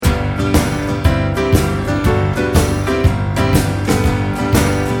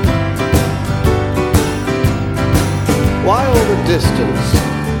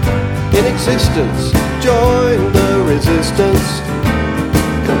existence. Join the resistance.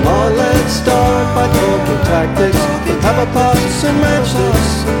 Come on, let's start by talking tactics. Have a pass and match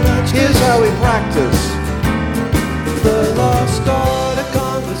this. Here's how we practice. The lost art of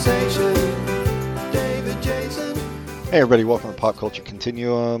conversation. David Jason. Hey everybody, welcome to Pop Culture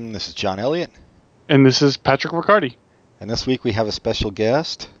Continuum. This is John Elliott. And this is Patrick Riccardi. And this week we have a special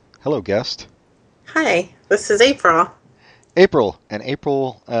guest. Hello, guest. Hi, this is April. April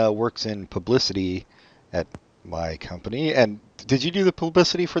works in publicity at my company. And did you do the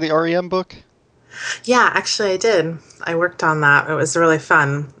publicity for the REM book? Yeah, actually I did. I worked on that. It was really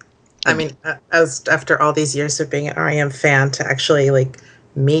fun. I mean, as after all these years of being an REM fan, to actually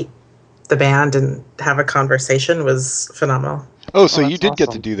meet the band and have a conversation was phenomenal. Oh, so you did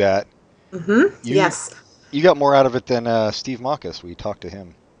get to do that. Mm-hmm. Yes. You got more out of it than Steve Marcus. We talked to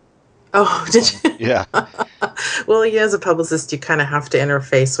him. Oh, did you? Yeah. Well, as a publicist, you kind of have to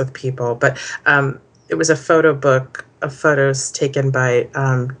interface with people. But it was a photo book of photos taken by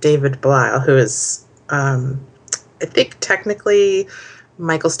David Blisle, who is, I think, technically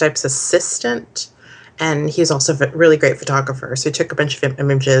Michael Stipe's assistant. And he's also a really great photographer. So he took a bunch of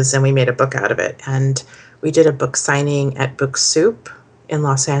images and we made a book out of it. And we did a book signing at Book Soup in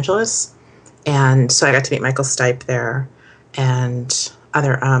Los Angeles. And so I got to meet Michael Stipe there and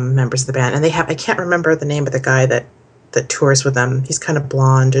other members of the band. And they have, I can't remember the name of the guy that tours with them. He's kind of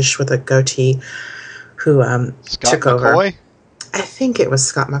blondish with a goatee who took over. McCoy? I think it was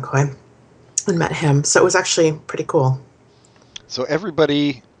Scott McCoy. And met him. So it was actually pretty cool. So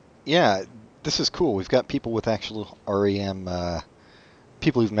everybody, yeah, this is cool. We've got people with actual REM,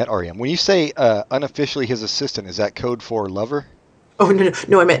 people who've met REM. When you say unofficially his assistant, is that code for lover? Oh,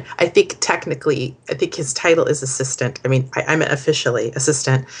 no, I meant, I think technically, his title is assistant. I mean, I meant officially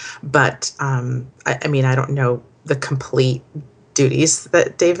assistant, but I mean, I don't know the complete duties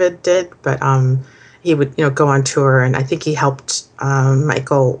that David did, but he would, go on tour, and I think he helped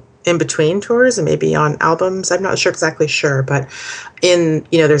Michael in between tours and maybe on albums. I'm not exactly sure, but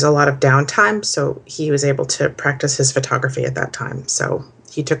there's a lot of downtime, so he was able to practice his photography at that time. So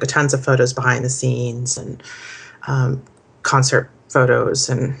he took tons of photos behind the scenes and concert photos,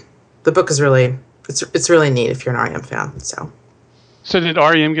 and the book is really, it's really neat if you're an REM fan. So did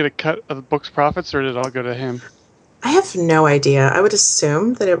REM get a cut of the book's profits, or did it all go to him? I have no idea. I would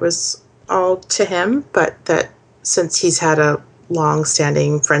assume that it was all to him, but that since he's had a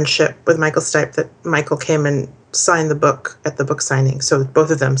long-standing friendship with Michael Stipe, that Michael came and signed the book at the book signing. So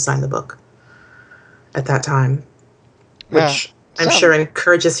both of them signed the book at that time, which I'm sure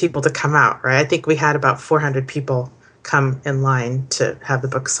encourages people to come out, right? I think we had about 400 people come in line to have the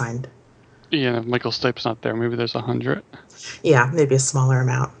book signed. Yeah, and if Michael Stipe's not there, maybe there's 100. Yeah, maybe a smaller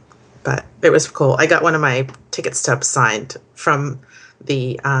amount. But it was cool. I got one of my ticket stubs signed from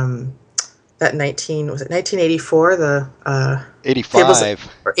the that 1984, the 85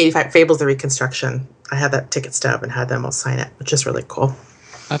 or 85 Fables the Reconstruction. I had that ticket stub and had them all sign it, which is really cool.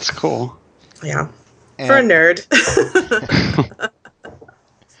 That's cool. Yeah. For a nerd.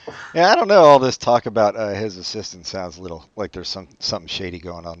 Yeah, I don't know. All this talk about his assistant sounds a little like there's something shady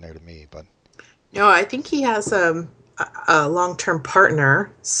going on there to me, but no, I think he has a long-term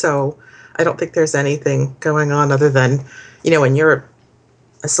partner, so I don't think there's anything going on other than, when you're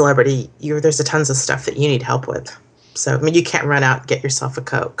a celebrity, there's tons of stuff that you need help with. So, I mean, you can't run out and get yourself a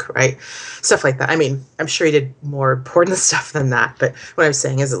Coke, right? Stuff like that. I mean, I'm sure he did more important stuff than that. But what I'm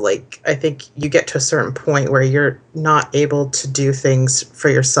saying is I think you get to a certain point where you're not able to do things for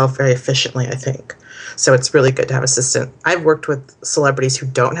yourself very efficiently, I think. So it's really good to have assistants. I've worked with celebrities who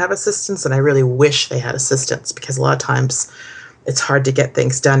don't have assistants, and I really wish they had assistants, because a lot of times it's hard to get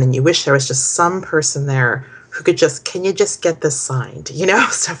things done, and you wish there was just some person there who could can you just get this signed,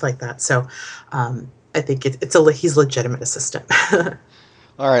 stuff like that. So, I think he's a legitimate assistant.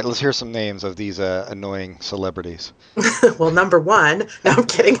 All right, let's hear some names of these annoying celebrities. Well, number one, no, I'm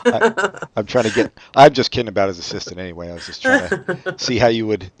kidding. I'm just kidding about his assistant anyway. I was just trying to see how you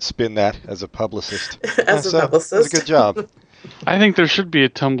would spin that as a publicist. As a publicist. That's a good job. I think there should be a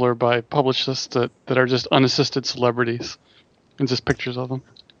Tumblr by publicists that are just unassisted celebrities and just pictures of them.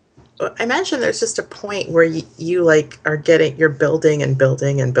 I imagine there's just a point where you you're building and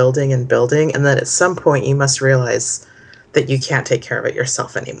building and building and building, and then at some point you must realize that you can't take care of it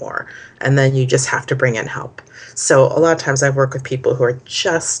yourself anymore, and then you just have to bring in help. So a lot of times I work with people who are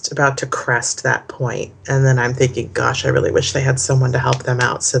just about to crest that point, and then I'm thinking, gosh, I really wish they had someone to help them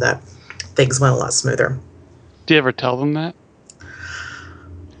out so that things went a lot smoother. Do you ever tell them that?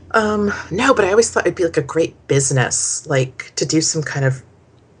 No, but I always thought it'd be a great business, to do some kind of,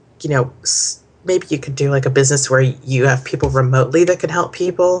 maybe you could do like a business where you have people remotely that can help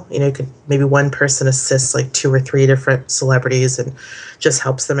people. You could maybe one person assists like 2 or 3 different celebrities and just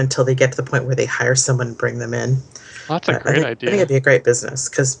helps them until they get to the point where they hire someone and bring them in. Well, that's a great idea. I think it'd be a great business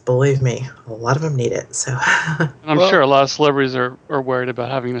because believe me, a lot of them need it. So, and I'm sure a lot of celebrities are worried about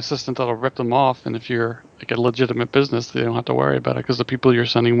having an assistant that'll rip them off. And if you're like a legitimate business, they don't have to worry about it because the people you're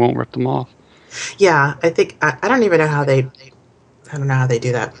sending won't rip them off. Yeah, I think I don't even know how they. I don't know how they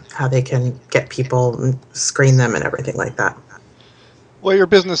do that. How they can get people and screen them and everything like that. Well, your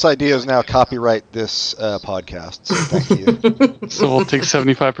business ideas now copyright this podcast. So thank you. So we'll take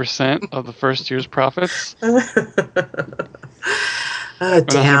 75% of the first year's profits. Oh, And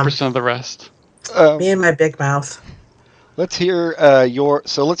damn. 100% of the rest. Me and my big mouth. Let's hear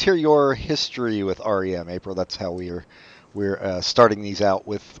let's hear your history with REM, April. That's how we're starting these out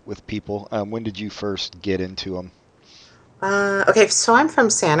with people. When did you first get into them? Okay, so I'm from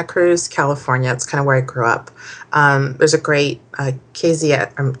Santa Cruz, California. It's kind of where I grew up. There's a great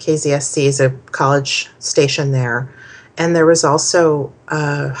KZSC is a college station there, and there was also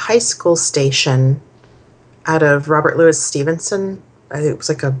a high school station out of Robert Louis Stevenson. It was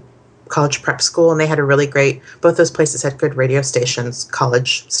like a college prep school, and they had a really great. Both those places had good radio stations,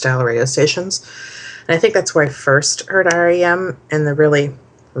 college-style radio stations, and I think that's where I first heard REM in the really,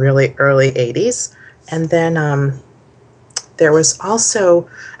 really early '80s, and then. There was also,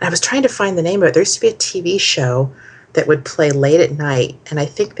 and I was trying to find the name of it, there used to be a TV show that would play late at night, and I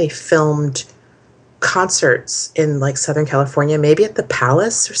think they filmed concerts in like Southern California, maybe at the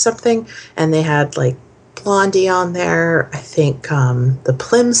Palace or something, and they had like Blondie on there. I think the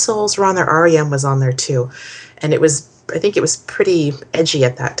Plimsouls were on there. REM was on there too, and I think it was pretty edgy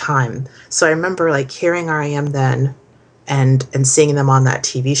at that time. So I remember like hearing REM then and seeing them on that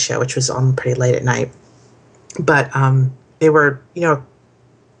TV show, which was on pretty late at night. But they were,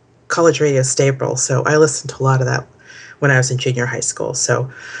 college radio staple, so I listened to a lot of that when I was in junior high school.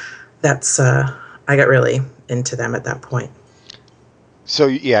 So that's I got really into them at that point. So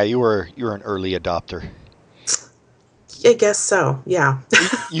yeah, you were an early adopter. I guess so. Yeah.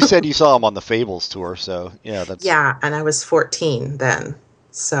 You said you saw them on the Fables tour, so yeah, that's. Yeah, and I was 14 then,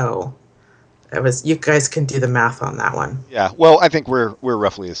 so it was. You guys can do the math on that one. Yeah. Well, I think we're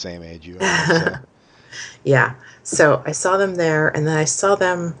roughly the same age, you and I, so. Yeah. So I saw them there, and then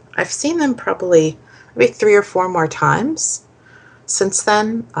I've seen them probably maybe 3 or 4 more times since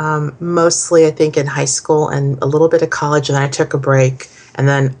then. Mostly, I think, in high school and a little bit of college, and then I took a break, and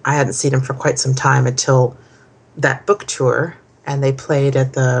then I hadn't seen them for quite some time until that book tour, and they played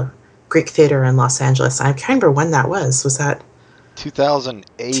at the Greek Theater in Los Angeles. I can't remember when that was. Was that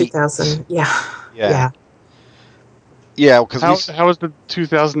 2008? 2000, yeah. Yeah, because How was the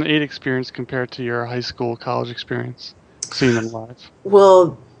 2008 experience compared to your high school, college experience, seeing them live?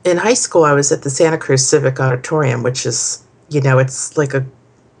 Well, in high school, I was at the Santa Cruz Civic Auditorium, which is, it's like a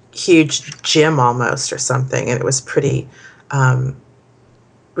huge gym almost or something, and it was pretty awesome,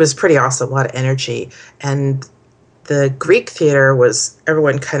 a lot of energy. And the Greek Theater was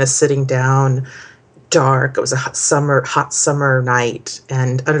everyone kind of sitting down, dark. It was a hot summer night,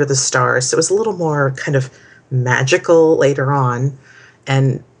 and under the stars. So it was a little more kind of magical later on,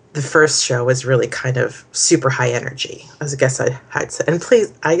 and the first show was really kind of super high energy, as I guess I'd say. And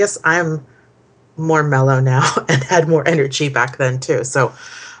please, I guess I'm more mellow now and had more energy back then too. So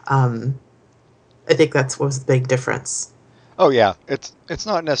I think what was the big difference. Oh yeah, it's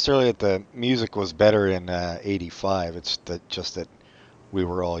not necessarily that the music was better in '85. It's just that we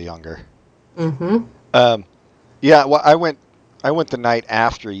were all younger. Mm-hmm. Yeah, well, I went the night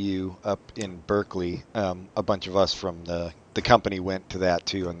after you up in Berkeley. A bunch of us from the company went to that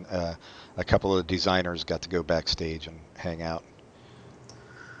too, and a couple of designers got to go backstage and hang out.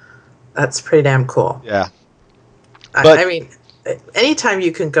 That's pretty damn cool. Yeah. I mean, anytime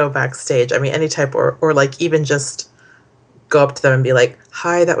you can go backstage, any type, or like even just go up to them and be like,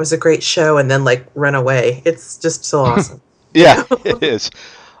 "Hi, that was a great show," and then like run away. It's just so awesome. Yeah, it is.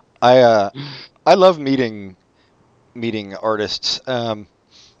 I love meeting artists,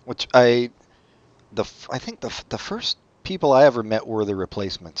 which I think the first people I ever met were the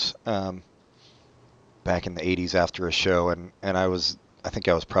Replacements, back in the '80s after a show, and I think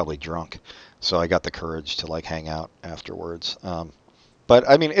I was probably drunk, so I got the courage to like hang out afterwards. But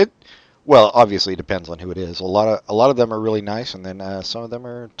I mean, obviously it depends on who it is. A lot of them are really nice, and then some of them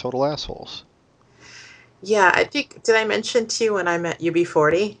are total assholes. Yeah, I think, did I mention to you when I met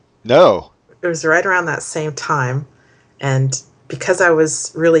UB40? No. It was right around that same time. And because I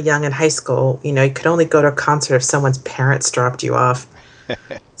was really young in high school, you could only go to a concert if someone's parents dropped you off.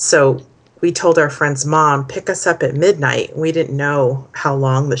 So we told our friend's mom, pick us up at midnight. We didn't know how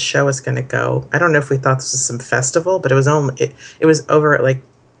long the show was going to go. I don't know if we thought this was some festival, but it was over at like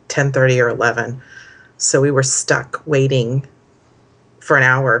 10:30 or 11. So we were stuck waiting for an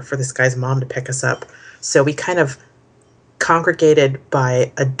hour for this guy's mom to pick us up. So we kind of congregated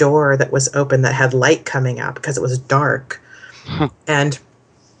by a door that was open that had light coming out because it was dark. And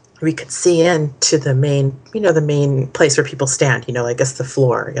we could see into the main, the main place where people stand, I guess the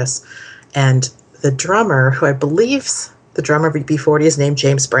floor, I guess. And the drummer, who I believe's the drummer of B40 is named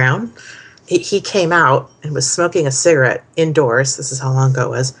James Brown, he came out and was smoking a cigarette indoors. This is how long ago it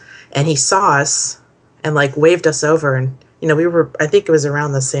was. And he saw us and like waved us over. And, I think it was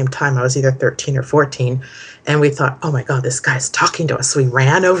around the same time. I was either 13 or 14. And we thought, oh my God, this guy's talking to us. So we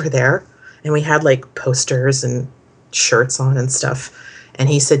ran over there and we had like posters and shirts on and stuff. And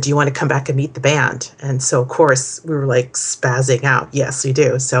he said, do you want to come back and meet the band? And so, of course, we were like spazzing out. Yes, we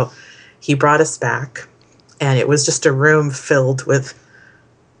do. So he brought us back, and it was just a room filled with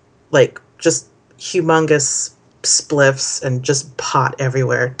like just humongous spliffs and just pot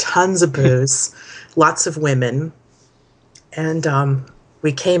everywhere, tons of booze, lots of women. And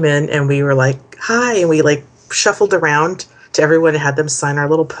we came in and we were like, hi, and we like shuffled around to everyone and had them sign our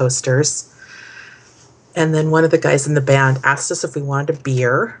little posters. And then one of the guys in the band asked us if we wanted a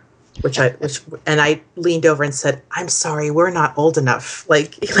beer, and I leaned over and said, I'm sorry, we're not old enough.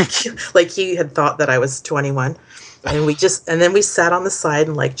 Like he had thought that I was 21. And then we sat on the side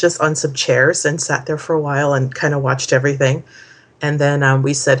and like just on some chairs and sat there for a while and kind of watched everything. And then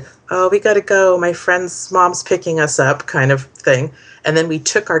we said, oh, we got to go. My friend's mom's picking us up, kind of thing. And then we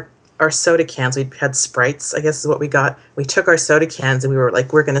took our soda cans. We had Sprites, I guess is what we got. We took our soda cans and we were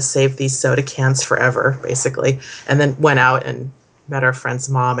like, we're going to save these soda cans forever, basically. And then went out and met our friend's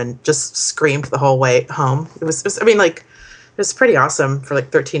mom and just screamed the whole way home. It was pretty awesome for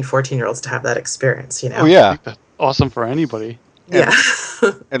like 13, 14-year-olds to have that experience, Oh, yeah. I think that's awesome for anybody. Yeah.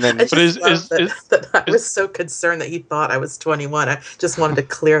 And then, I was so concerned that he thought I was 21. I just wanted to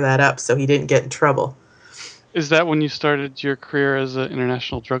clear that up so he didn't get in trouble. Is that when you started your career as an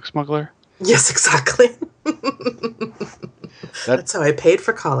international drug smuggler? Yes, exactly. That's how I paid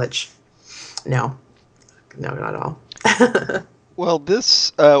for college. No, not all. Well,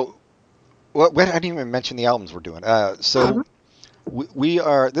 this I didn't even mention the albums we're doing. We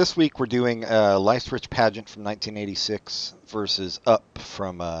are this week we're doing Life's Rich Pageant from 1986 versus Up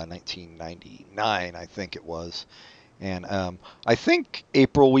from 1999, I think it was. And I think,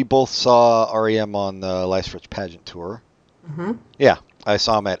 April, we both saw REM on the Life's Rich Pageant tour. Mm-hmm. Yeah, I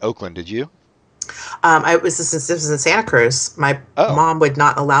saw him at Oakland. Did you? This was in Santa Cruz. My mom would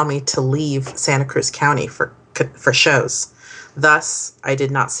not allow me to leave Santa Cruz County for shows. Thus, I did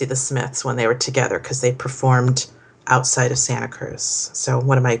not see the Smiths when they were together because they performed outside of Santa Cruz. So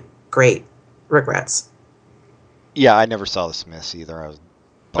one of my great regrets. Yeah, I never saw the Smiths either. I was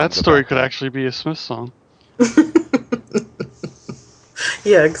that story could actually be a Smith song.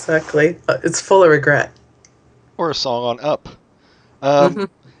 Yeah, exactly. It's full of regret. Or a song on Up.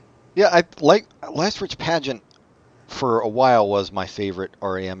 Yeah, I like Life's Rich Pageant for a while was my favorite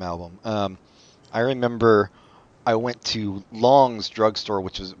REM album. I remember I went to Long's drugstore,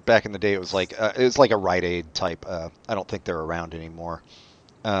 which was back in the day. It was like a Rite Aid type. I don't think they're around anymore.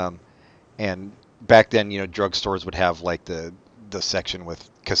 And back then, drugstores would have like the section with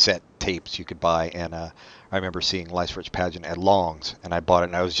cassette tapes you could buy, and I remember seeing Life's Rich Pageant at Long's, and I bought it,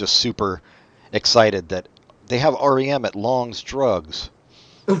 and I was just super excited that they have REM at Long's Drugs.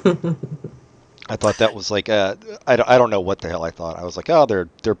 I thought that was like I don't know what the hell I thought. I was like, oh,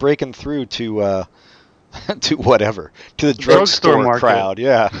 they're breaking through to to whatever, to the drugstore crowd.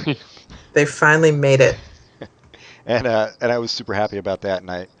 Yeah. They finally made it. And I was super happy about that, and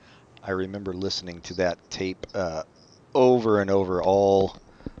I remember listening to that tape over and over all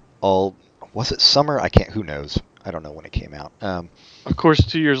was it summer? Who knows? I don't know when it came out. Of course,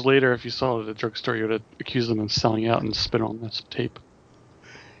 2 years later, if you saw it at a drugstore, you would accuse them of selling out and spit on this tape.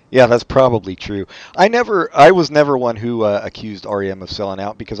 Yeah, that's probably true. I was never one who accused REM of selling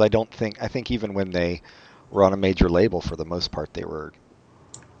out, because I think even when they were on a major label, for the most part, they were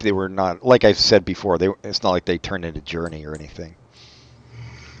not, like I've said before, it's not like they turned into Journey or anything.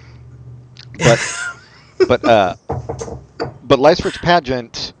 But Life's Rich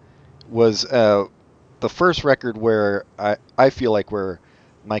Pageant was the first record where I feel like where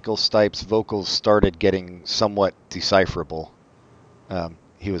Michael Stipe's vocals started getting somewhat decipherable.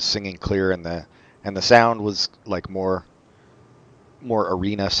 He was singing clear, and the sound was like more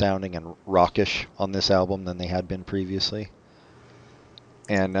arena sounding and rockish on this album than they had been previously.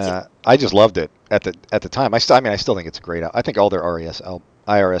 And I just loved it at the time. I still think it's a great album. I think all their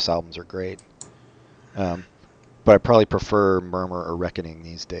IRS albums are great. But I probably prefer Murmur or Reckoning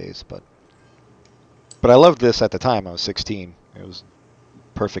these days. But I loved this at the time. I was 16. It was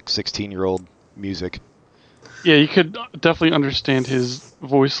perfect 16-year-old music. Yeah, you could definitely understand his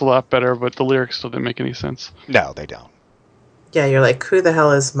voice a lot better, but the lyrics still didn't make any sense. No, they don't. Yeah, you're like, who the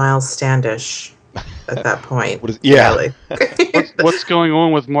hell is Miles Standish at that point? Yeah. Really. What's going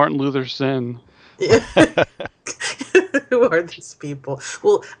on with Martin Luther Zen? Yeah. Who are these people?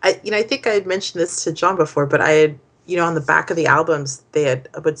 Well, I think I had mentioned this to John before, but I had, on the back of the albums, I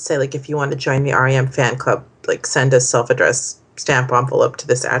would say, like, if you want to join the REM fan club, like, send a self-addressed stamp envelope to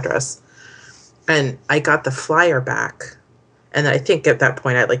this address. And I got the flyer back. And I think at that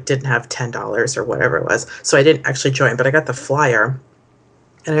point I didn't have $10 or whatever it was. So I didn't actually join, but I got the flyer.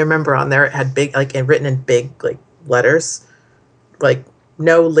 And I remember on there it had big, and written in big, letters,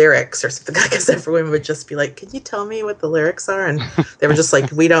 no lyrics or something, because everyone would just be like, can you tell me what the lyrics are? And they were just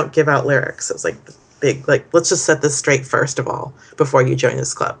like, we don't give out lyrics. It was big, let's just set this straight first of all, before you join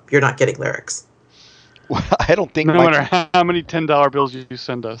this club. You're not getting lyrics. Well, I don't think no matter how many $10 bills you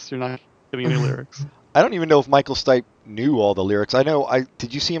send us, you're not getting any lyrics. I don't even know if Michael Stipe knew all the lyrics.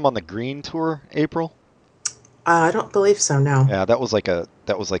 Did you see him on the Green tour, April? I don't believe so, no. Yeah, that was like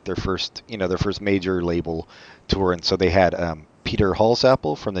their first, their first major label tour, and so they had Peter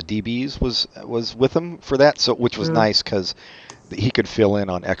Halsapple from the DBs was with them for that, so which was nice because he could fill in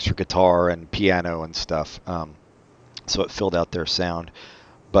on extra guitar and piano and stuff, so it filled out their sound.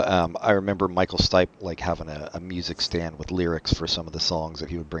 But I remember Michael Stipe having a music stand with lyrics for some of the songs that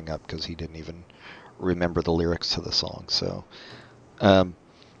he would bring up because he didn't even remember the lyrics to the song. So,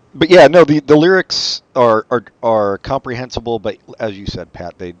 but yeah, no, the lyrics are comprehensible, but as you said,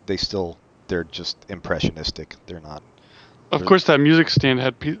 Pat, they're just impressionistic. They're not. Of course, that music stand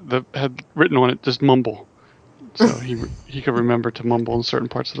had written on it just mumble, so he could remember to mumble in certain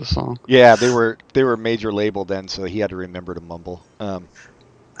parts of the song. Yeah, they were major label then, so he had to remember to mumble.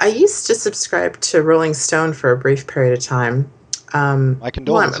 I used to subscribe to Rolling Stone for a brief period of time. My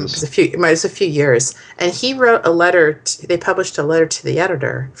condolences. It was a few years, and he wrote a letter. They published a letter to the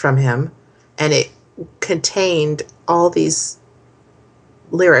editor from him, and it contained all these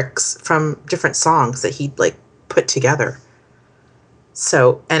lyrics from different songs that he'd put together.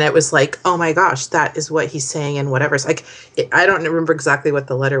 So, and it was like, oh my gosh, that is what he's saying, and whatever. It's I don't remember exactly what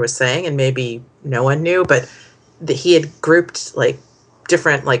the letter was saying, and maybe no one knew, but he had grouped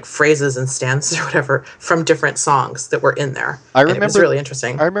different phrases and stanzas or whatever from different songs that were in there. I remember, it was really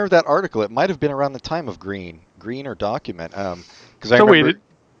interesting. I remember that article. It might have been around the time of Green or Document. Because I remember. Wait,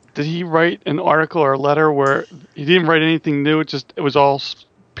 did he write an article or a letter where he didn't write anything new? It was all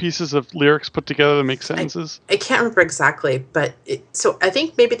pieces of lyrics put together to make sentences. I can't remember exactly, but so I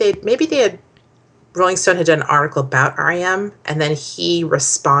think maybe they had. Rolling Stone had done an article about REM, and then he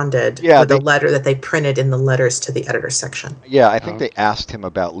responded with a letter that they printed in the letters to the editor section. Yeah, I think they asked him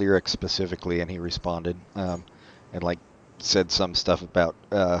about lyrics specifically, and he responded, and said some stuff about.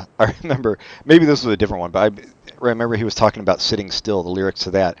 I remember maybe this was a different one, but I remember he was talking about Sitting Still, the lyrics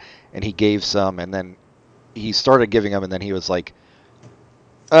to that, and he gave some, and then he started giving them, and then he was like,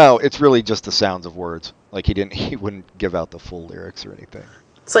 "Oh, it's really just the sounds of words." He wouldn't give out the full lyrics or anything.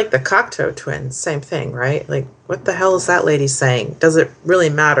 It's like the Cocteau Twins, same thing, right? What the hell is that lady saying? Does it really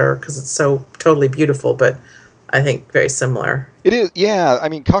matter because it's so totally beautiful, but I think very similar. It is, yeah. I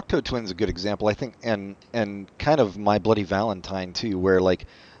mean, Cocteau Twins is a good example, I think, and kind of My Bloody Valentine too, where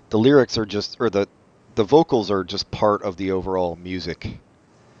the lyrics are just, or the vocals are just part of the overall music,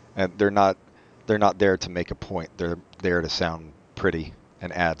 and they're not there to make a point. They're there to sound pretty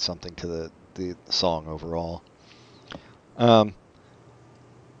and add something to the song overall.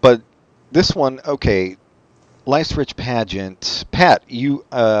 But this one, okay, Life's Rich Pageant. Pat,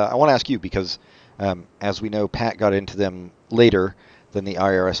 I want to ask you because, as we know, Pat got into them later than the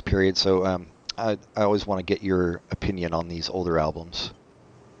IRS period, so I always want to get your opinion on these older albums.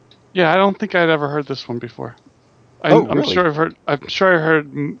 Yeah, I don't think I'd ever heard this one before. Really? I'm sure I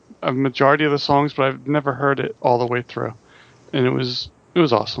heard a majority of the songs, but I've never heard it all the way through, and it was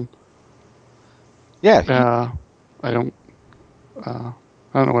awesome. Yeah. I don't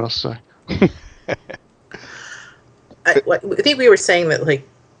know what else to say. I think we were saying that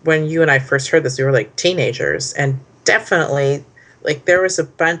when you and I first heard this, we were teenagers, and definitely there was a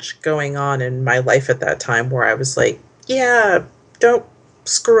bunch going on in my life at that time where I was yeah, don't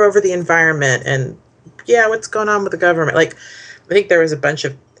screw over the environment, and yeah, what's going on with the government? I think there was a bunch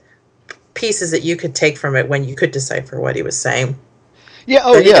of pieces that you could take from it when you could decipher what he was saying. Yeah,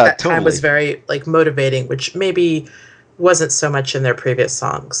 I think at that totally. time was very motivating, which maybe wasn't so much in their previous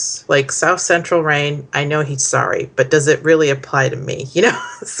songs. Like South Central Rain, I know he's sorry, but does it really apply to me?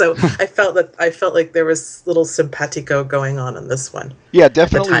 So I felt like there was little simpatico going on in this one. Yeah, At the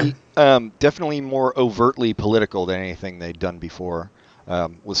definitely. time. Definitely more overtly political than anything they'd done before,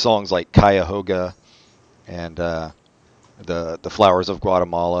 with songs like Cuyahoga and the Flowers of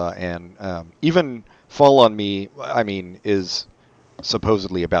Guatemala, and even Fall on Me. I mean, is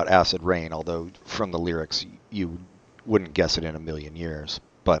supposedly about acid rain, although from the lyrics you wouldn't guess it in a million years.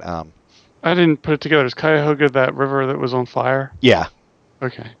 But I didn't put it together. Is Cuyahoga that river that was on fire? yeah,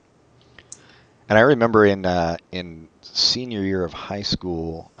 Okay. and I remember in senior year of high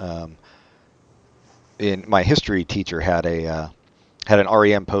school, in my history teacher had an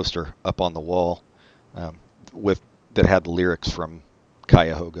REM poster up on the wall, with that had the lyrics from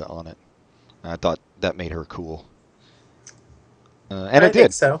Cuyahoga on it. And I thought that made her cool, and I it think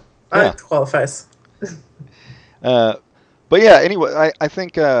did. so. Yeah. It qualifies. But yeah, anyway, I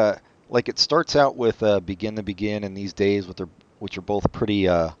think like it starts out with Begin to Begin and These Days, which are both pretty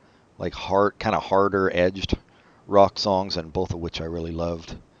like kind of harder edged rock songs, and both of which I really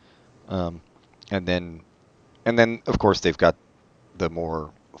loved. And then of course they've got the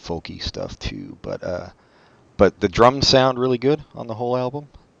more folky stuff too, but the drums sound really good on the whole album.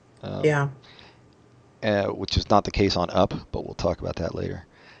 Yeah. Which is not the case on Up, but we'll talk about that later.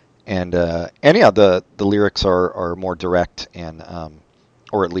 And yeah, the lyrics are more direct and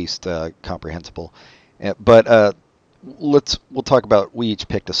or at least comprehensible. But we'll talk about, we each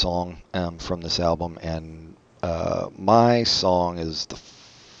picked a song from this album, and my song is the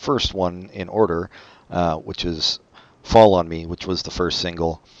first one in order, which is Fall on Me, which was the first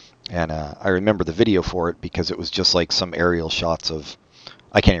single. And I remember the video for it because it was just like some aerial shots of,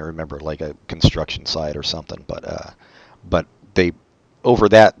 I can't even remember, like a construction site or something, but they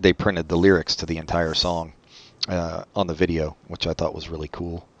printed the lyrics to the entire song on the video, which I thought was really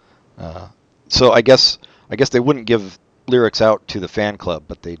cool. So I guess they wouldn't give lyrics out to the fan club,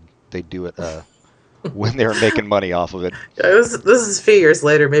 but they do it when they were making money off of it. This is a few years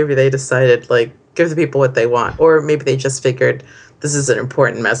later. Maybe they decided, like, give the people what they want, or maybe they just figured this is an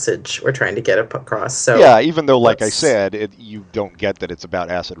important message we're trying to get across. So yeah, even though, like I said, you don't get that it's about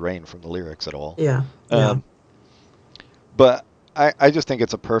acid rain from the lyrics at all. Yeah. But I just think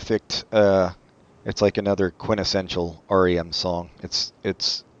it's a perfect. It's like another quintessential REM song.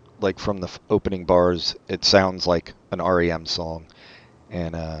 It's like from the opening bars, it sounds like an REM song,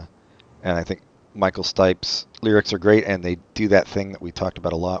 and I think Michael Stipe's lyrics are great, and they do that thing that we talked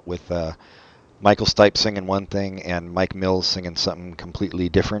about a lot with Michael Stipe singing one thing and Mike Mills singing something completely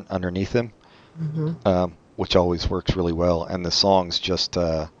different underneath him, which always works really well. And the song's just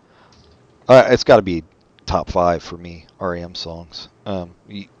it's got to be top 5 for me REM songs.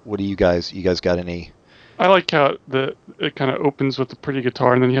 What do you guys got any? I like how it kind of opens with the pretty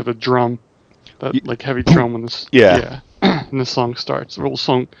guitar, and then you have the drum, that like heavy drum when this and the song starts.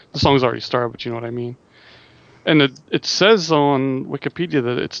 The song's already started, but you know what I mean. And it says on Wikipedia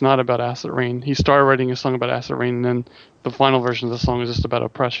that it's not about acid rain. He started writing a song about acid rain, and then the final version of the song is just about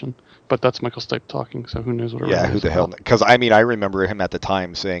oppression. But that's Michael Stipe talking, so who knows what it really is. Yeah, who the hell? Because I mean, I remember him at the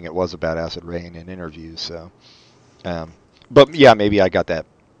time saying it was about acid rain in interviews. So, but yeah, maybe I got that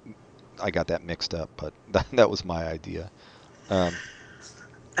mixed up. But that was my idea.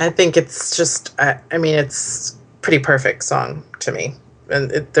 I think it's just. I mean, it's pretty perfect song to me, and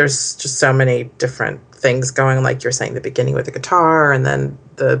there's just so many different things going, like you're saying, the beginning with the guitar and then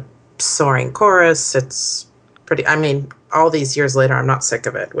the soaring chorus. It's pretty, I mean, all these years later, I'm not sick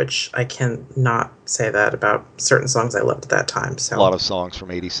of it, which I can not say that about certain songs I loved at that time. So a lot of songs from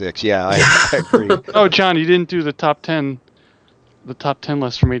 '86. Yeah, I agree. Oh, John, you didn't do the top 10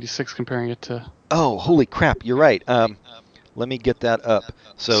 list from '86 comparing it to. Oh, holy crap! You're right. Let me get that up.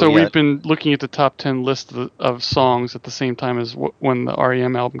 So we've been looking at the top 10 list of songs at the same time as when the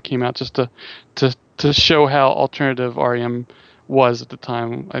REM album came out, just to show how alternative REM was at the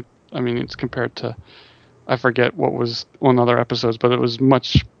time. I mean, it's compared to, I forget what was on other episodes, but it was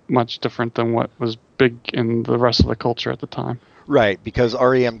much, much different than what was big in the rest of the culture at the time. Right, because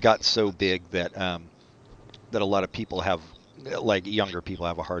REM got so big that that a lot of people have, like younger people,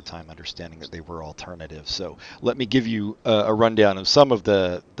 have a hard time understanding that they were alternative. So let me give you a rundown of some of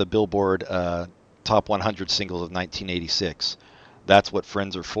the Billboard top 100 singles of 1986. That's What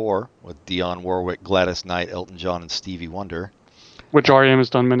Friends Are For, with Dionne Warwick, Gladys Knight, Elton John, and Stevie Wonder. Which REM has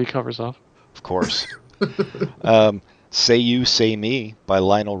done many covers of. Of course. Say You, Say Me by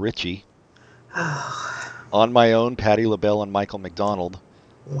Lionel Richie. On My Own, Patti LaBelle and Michael McDonald.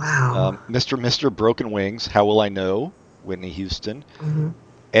 Wow. Mr. Broken Wings, How Will I Know? Whitney Houston.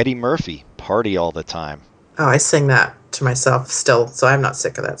 Eddie Murphy, Party All the Time. Oh, I sing that to myself still, so I'm not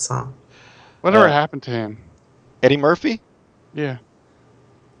sick of that song. Whatever happened to him? Eddie Murphy? Yeah.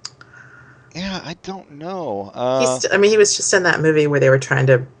 Yeah, I don't know. He was just in that movie where they were trying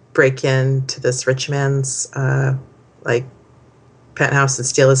to break into this rich man's penthouse and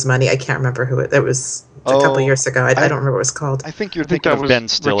steal his money. I can't remember who it was. A couple years ago. I don't remember what it was called. I think you're thinking of Ben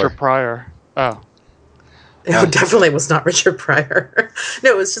Stiller. Richard Pryor. Oh. No, definitely was not Richard Pryor.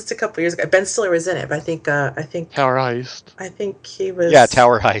 No, it was just a couple years ago. Ben Stiller was in it, but I think Tower Heist. I think he was. Yeah,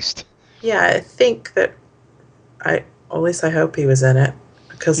 Tower Heist. Yeah, I think that. At least I hope he was in it,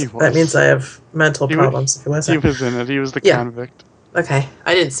 because that means I have mental problems. If he wasn't, he was in it. He was the convict. Okay,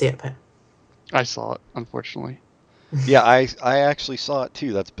 I didn't see it, but I saw it, unfortunately. Yeah, I actually saw it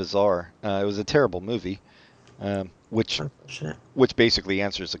too. That's bizarre. It was a terrible movie, which basically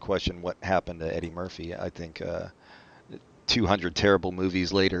answers the question: what happened to Eddie Murphy? I think 200 terrible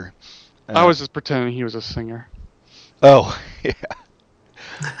movies later. I was just pretending he was a singer. Oh, yeah.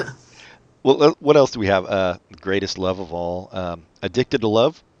 Well, what else do we have? Greatest Love of All. Addicted to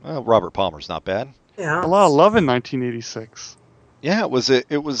Love. Robert Palmer's not bad. Yeah. A lot of love in 1986. Yeah, it was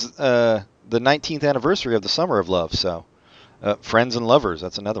the 19th anniversary of the Summer of Love. So, Friends and Lovers.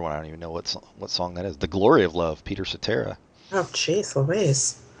 That's another one. I don't even know what song that is. The Glory of Love. Peter Cetera. Oh, jeez,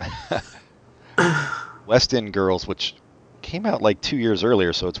 Louise. West End Girls, which came out like 2 years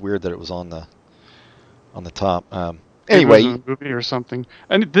earlier, so it's weird that it was on the top. Anyway, a movie or something.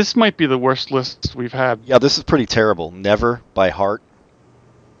 And this might be the worst list we've had. Yeah, this is pretty terrible. Never by Heart.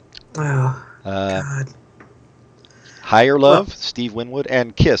 Oh, God. Higher Love, Steve Winwood,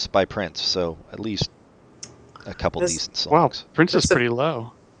 and Kiss by Prince. So at least a couple decent songs. Wow, Prince is pretty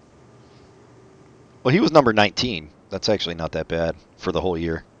low. Well, he was number 19. That's actually not that bad for the whole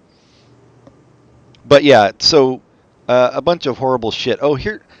year. But yeah, so a bunch of horrible shit. Oh,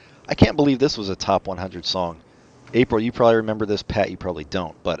 here, I can't believe this was a top 100 song. April, you probably remember this. Pat, you probably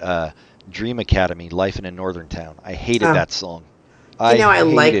don't. But Dream Academy, Life in a Northern Town. I hated that song. I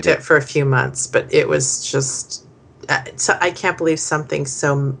liked it for a few months, but it was just... I can't believe something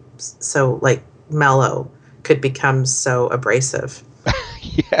so like mellow could become so abrasive.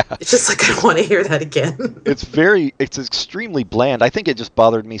 Yeah. It's just like I don't want to hear that again. It's extremely bland. I think it just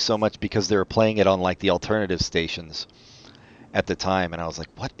bothered me so much because they were playing it on like the alternative stations at the time, and I was like,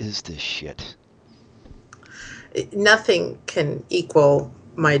 what is this shit? Nothing can equal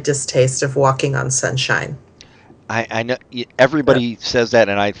my distaste of Walking on Sunshine. I know everybody says that,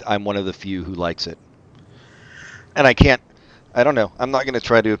 and I'm one of the few who likes it. And I don't know. I'm not going to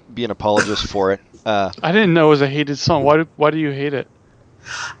try to be an apologist for it. I didn't know it was a hated song. Why do you hate it?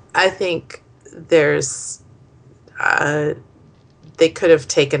 I think there's... they could have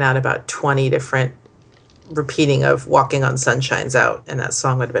taken out about 20 different repeating of Walking on Sunshine's out, and that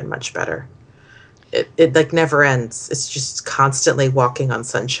song would have been much better. It like never ends. It's just constantly walking on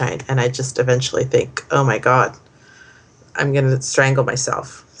sunshine, and I just eventually think, oh my God, I'm going to strangle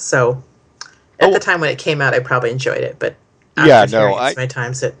myself. So... At the time when it came out, I probably enjoyed it, but my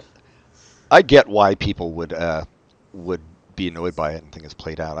times I get why people would be annoyed by it and think it's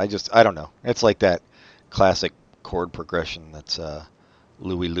played out. I don't know. It's like that classic chord progression that's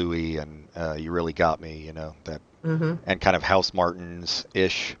Louie Louie and You Really Got Me, that and kind of House Martins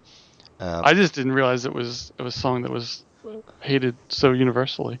ish. I just didn't realize it was a song that was hated so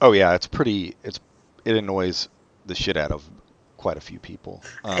universally. Oh yeah, it annoys the shit out of quite a few people.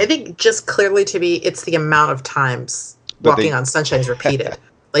 I think just clearly it's the amount of times Walking on Sunshine is repeated.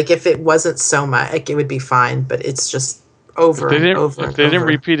 Like if it wasn't so much, like it would be fine, but it's just over and over. If they didn't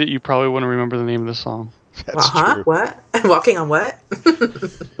repeat it, you probably wouldn't remember the name of the song. That's true. What? Walking on what?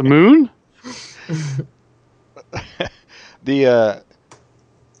 The moon? Yeah,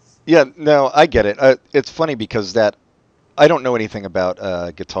 no, I get it. It's funny because I don't know anything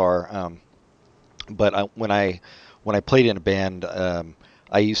about guitar, but when I played in a band,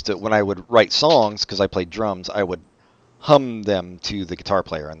 I used to, when I would write songs, because I played drums, I would hum them to the guitar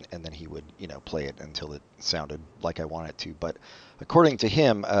player, and then he would, play it until it sounded like I wanted it to. But according to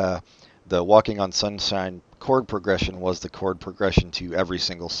him, the Walking on Sunshine chord progression was the chord progression to every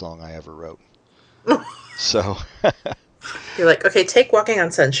single song I ever wrote. So... You're like, okay, take Walking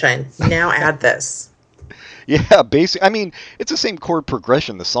on Sunshine. Now add this. Yeah, basically. I mean, it's the same chord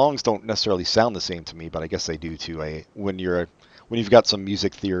progression. The songs don't necessarily sound the same to me, but I guess they do too. When you've got some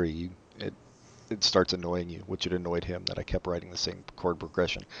music theory, it starts annoying you, which it annoyed him that I kept writing the same chord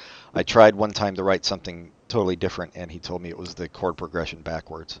progression. I tried one time to write something totally different, and he told me it was the chord progression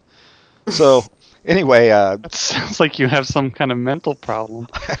backwards. So anyway, that sounds like you have some kind of mental problem.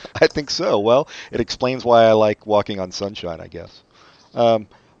 I think so. Well, it explains why I like Walking on Sunshine, I guess.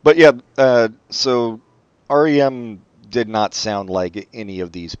 But yeah, so REM did not sound like any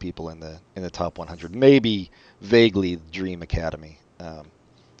of these people in the top 100. Maybe vaguely Dream Academy,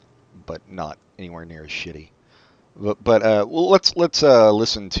 but not anywhere near as shitty. But well, let's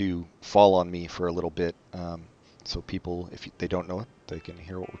listen to "Fall on Me" for a little bit, so people, if they don't know it, they can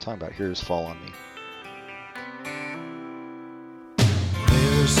hear what we're talking about. Here's "Fall on Me."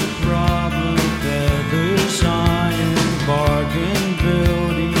 There's a problem, feathers, iron, bargain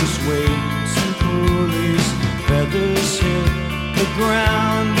buildings, weights and pulleys. Feathers hit the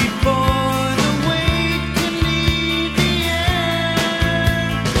ground before the weight can leave the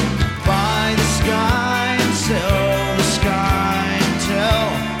air. By the sky and tell the sky and tell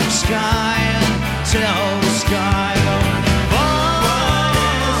the sky and tell the sky.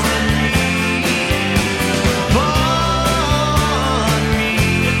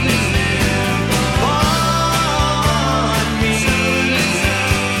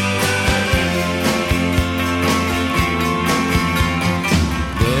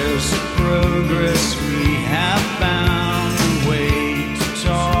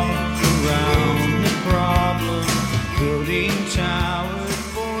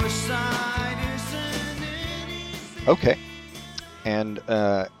 Okay. And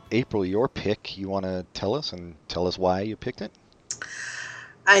April, your pick, you want to tell us why you picked it?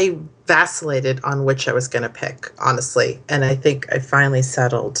 I vacillated on which I was going to pick, honestly. And I think I finally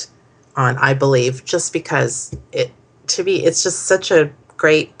settled on I Believe, just because to me, it's just such a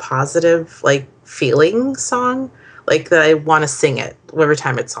great, positive, like, feeling song, like, that I want to sing it every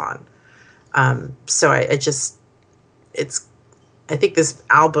time it's on. So I think this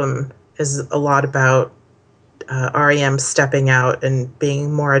album is a lot about REM stepping out and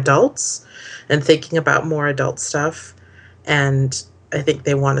being more adults and thinking about more adult stuff. And I think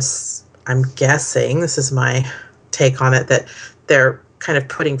they want to, I'm guessing, this is my take on it, that they're kind of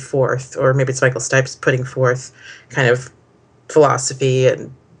putting forth, or maybe it's Michael Stipe's putting forth kind of philosophy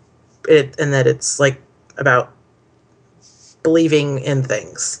and that it's like about believing in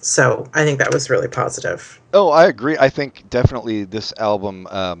things. So I think that was really positive. Oh, I agree. I think definitely this album,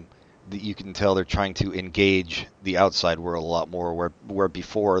 that you can tell they're trying to engage the outside world a lot more, where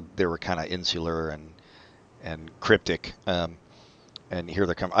before they were kind of insular and cryptic. And here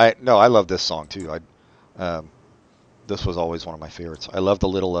they come. I love this song too. This was always one of my favorites. I love the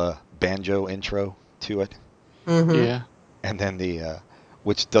little banjo intro to it. Mm-hmm. Yeah. And then the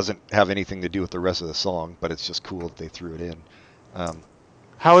which doesn't have anything to do with the rest of the song, but it's just cool that they threw it in.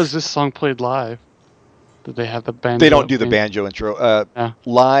 How is this song played live? Did they have the banjo? They don't do the banjo intro. Yeah.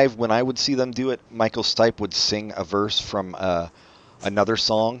 Live, when I would see them do it, Michael Stipe would sing a verse from another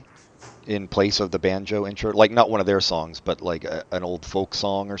song in place of the banjo intro. Like, not one of their songs, but like an old folk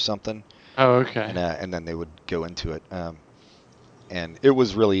song or something. Oh, okay. And then they would go into it. And it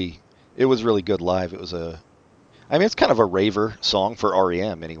was really good live. It was it's kind of a raver song for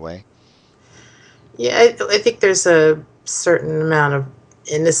REM anyway. Yeah, I think there's a certain amount of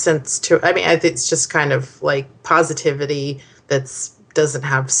innocence to, I think it's just kind of like positivity that's doesn't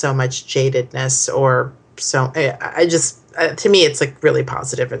have so much jadedness, or so to me it's like really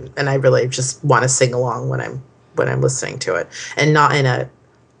positive, and I really just want to sing along when I'm listening to it, and not in a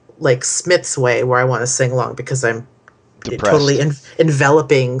like Smith's way where I want to sing along because I'm depressed. Totally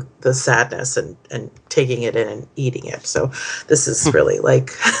enveloping the sadness and taking it in and eating it. So this is really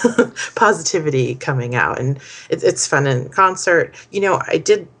like positivity coming out, and it's fun in concert. I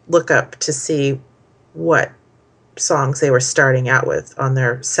did look up to see what songs they were starting out with on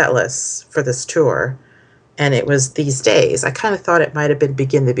their set lists for this tour, and it was These Days. I kind of thought it might have been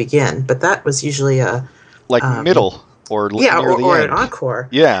Begin to Begin, but that was usually a middle or near the or end. an encore.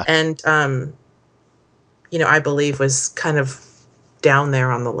 Yeah, and I Believe was kind of down there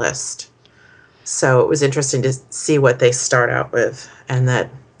on the list. So it was interesting to see what they start out with, and that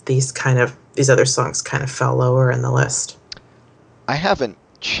these other songs kind of fell lower in the list. I haven't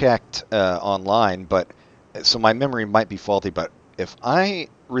checked online, but so my memory might be faulty, but if I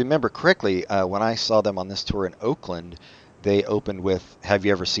remember correctly, when I saw them on this tour in Oakland, they opened with Have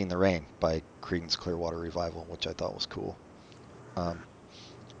You Ever Seen the Rain by Creedence Clearwater Revival, which I thought was cool.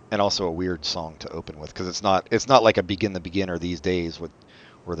 And also a weird song to open with, because it's not like a Begin the Begin or These Days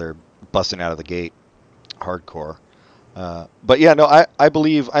where they're busting out of the gate hardcore. But yeah, no, I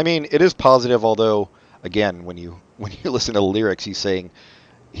believe, it is positive, although again, when you listen to the lyrics, he's saying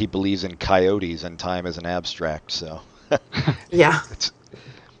he believes in coyotes and time is an abstract, so yeah.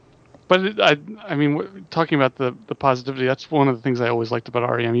 But talking about the positivity, that's one of the things I always liked about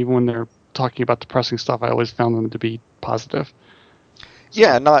REM. Even when they're talking about depressing stuff, I always found them to be positive.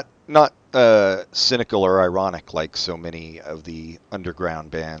 Yeah, not cynical or ironic like so many of the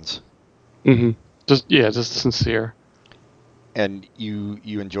underground bands. Mm-hmm. just sincere. And you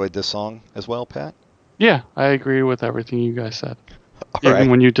enjoyed this song as well, Pat? Yeah, I agree with everything you guys said, All even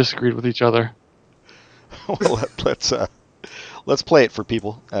when you disagreed with each other. Well, let's play it for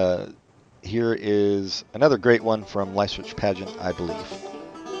people. Here is another great one from Life's Rich Pageant, I Believe.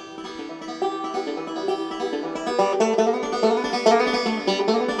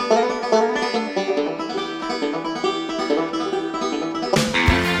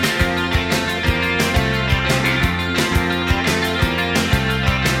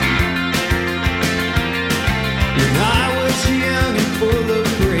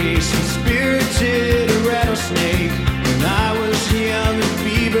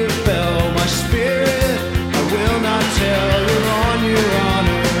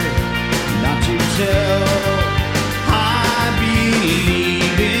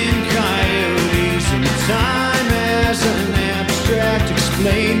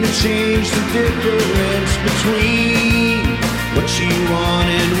 Change the difference between what you want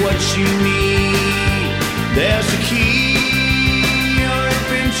and what you need. There's a key, your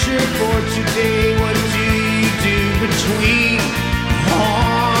adventure for today. What do you do between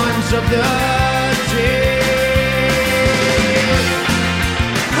horns of the day?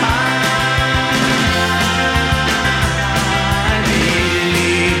 I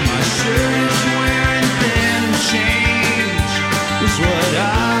believe my shirt is wearing thin and change is what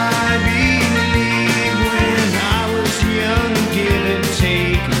I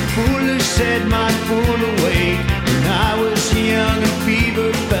set my fool awake. When I was young and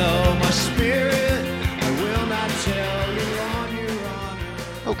fever fell my spirit, I will not tell you on your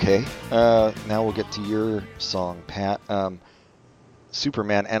honor. Okay, now we'll get to your song, Pat.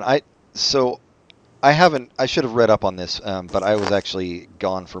 Superman, and I should have read up on this, but I was actually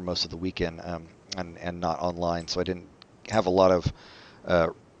gone for most of the weekend, and not online, so I didn't have a lot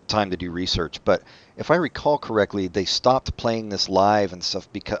of time to do research. But if I recall correctly, they stopped playing this live and stuff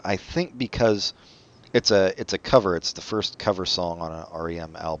because it's a cover. It's the first cover song on an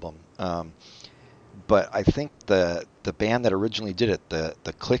REM album. But I think the band that originally did it,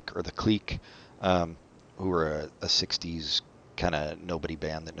 the Click or the Clique, who were a 60s kind of nobody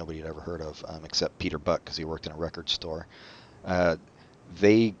band that nobody had ever heard of, except Peter Buck because he worked in a record store.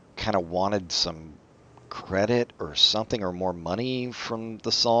 They kind of wanted some credit or something or more money from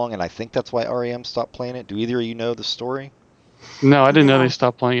the song, and I think that's why REM stopped playing it. Do either of you know the story? No, I didn't know they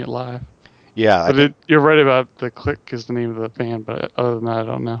stopped playing it live. Yeah, but you're right about the Click is the name of the band, but other than that, I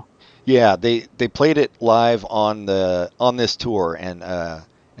don't know. Yeah, they played it live on this tour, and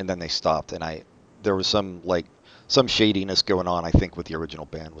then they stopped, and there was some shadiness going on. I think with the original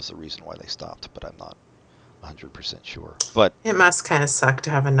band was the reason why they stopped, but I'm not 100% sure. But it must kind of suck to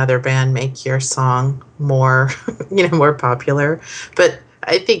have another band make your song more, more popular. But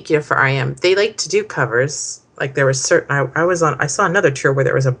I think, for REM, they like to do covers. Like there was certain, I saw another tour where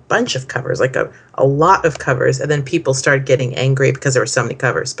there was a bunch of covers, like a lot of covers, and then people started getting angry because there were so many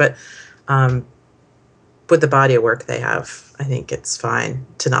covers. But with the body of work they have, I think it's fine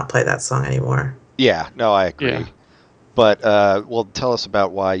to not play that song anymore. Yeah, no, I agree. Yeah. But well, tell us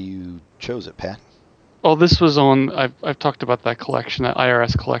about why you chose it, Pat. Well, this was on. I've talked about that collection, that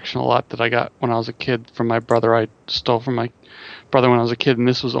IRS collection, a lot that I got when I was a kid from my brother. I stole from my brother when I was a kid, and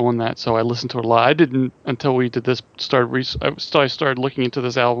this was on that, so I listened to it a lot. I didn't until we did this. I started looking into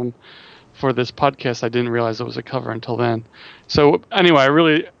this album for this podcast. I didn't realize it was a cover until then. So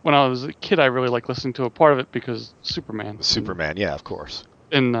anyway, when I was a kid, I really liked listening to a part of it because Superman. Superman, yeah, of course.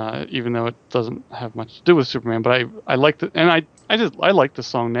 And even though it doesn't have much to do with Superman, but I liked it, and I like the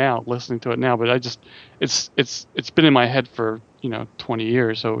song now, listening to it now. But it's been in my head for 20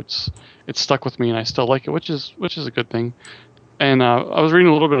 years, so it's stuck with me, and I still like it, which is a good thing. And I was reading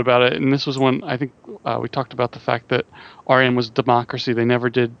a little bit about it, and this was when I think we talked about the fact that REM was democracy. They never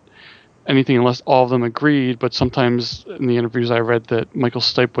did anything unless all of them agreed. But sometimes in the interviews I read that Michael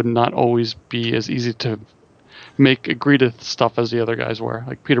Stipe would not always be as easy to agree to stuff as the other guys were.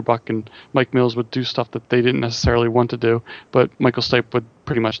 Like Peter Buck and Mike Mills would do stuff that they didn't necessarily want to do, but Michael Stipe would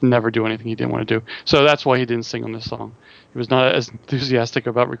pretty much never do anything he didn't want to do. So that's why he didn't sing on this song. He was not as enthusiastic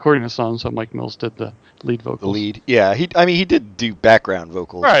about recording the song, so Mike Mills did the lead vocals. The lead, yeah. He did do background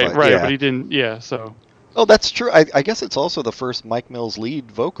vocals. Right, yeah. But he didn't, yeah, so. Oh, that's true. I guess it's also the first Mike Mills lead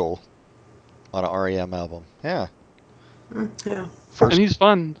vocal on an REM album. Yeah. Yeah. And he's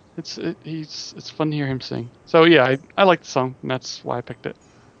fun. It's fun to hear him sing. So yeah, I like the song, and that's why I picked it.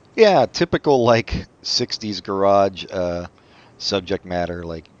 Yeah, typical 60s garage subject matter,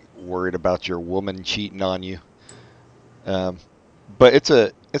 like worried about your woman cheating on you. But it's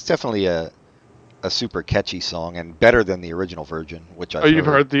definitely a super catchy song and better than the original version, which I. You've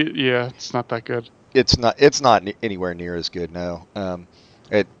heard yeah, it's not that good. It's not anywhere near as good. No.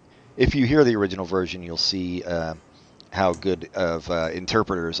 If you hear the original version, you'll see how good of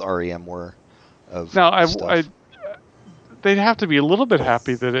interpreters REM were of Now, stuff. they'd have to be a little bit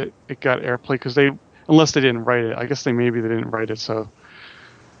happy that it got airplay because unless they didn't write it. I guess they didn't write it. So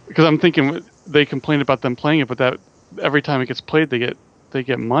because I'm thinking they complain about them playing it, but that every time it gets played, they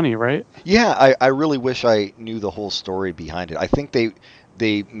get money, right? Yeah, I really wish I knew the whole story behind it. I think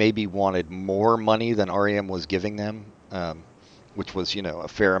they maybe wanted more money than REM was giving them, which was, a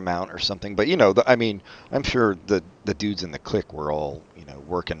fair amount or something. But, I mean, I'm sure the dudes in the clique were all,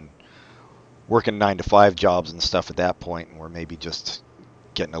 working 9-to-5 jobs and stuff at that point, and were maybe just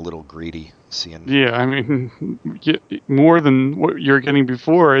getting a little greedy, seeing. Yeah, I mean, more than what you're getting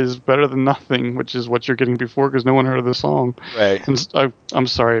before is better than nothing, which is what you're getting before because no one heard of the song. Right. And I'm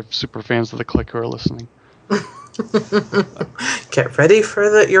sorry, super fans of the clique who are listening. Get ready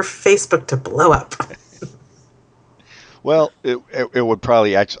for your Facebook to blow up. Well, it would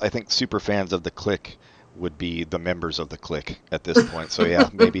probably actually. I think super fans of the clique would be the members of the clique at this point. So yeah,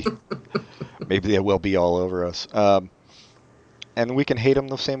 maybe they will be all over us. And we can hate them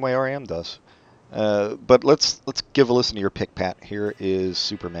the same way REM does. But let's give a listen to your pick, Pat. Here is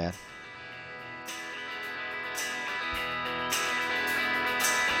Superman.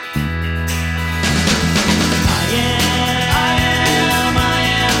 I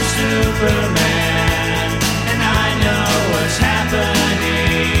am Superman, and I know what's happening.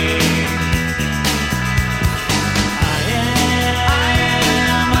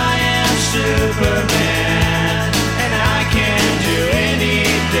 I am Superman, and I can do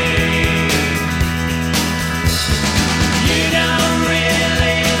anything. You don't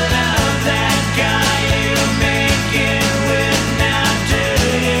really love that guy you make it with now, do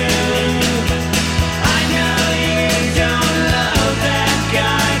you? I know you don't love that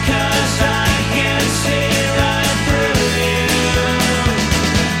guy, 'cause I can see right through you.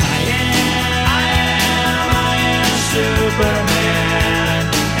 I am Superman,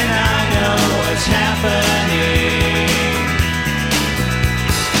 and I know what's happening.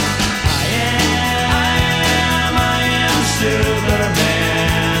 I am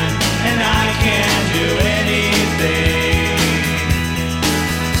Superman, and I can do anything.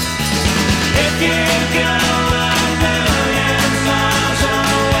 If you go a million miles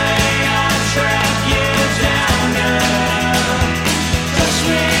away, I'll track you down, girl. Trust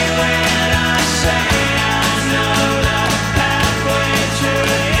me when I say I know the pathway to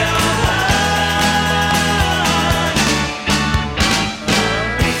your heart.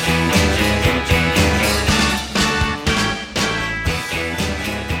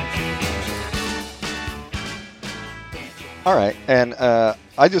 All right, and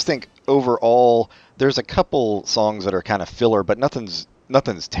I just think overall there's a couple songs that are kind of filler, but nothing's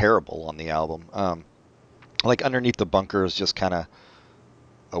terrible on the album. Like Underneath the Bunker is just kind of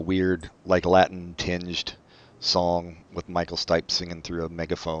a weird, like Latin tinged song with Michael Stipe singing through a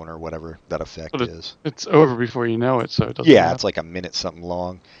megaphone or whatever that effect But is. it's over before you know it, so it doesn't Yeah, matter. it's like a minute something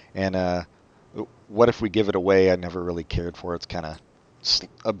long. And What If We Give It Away? I never really cared for. It's kind of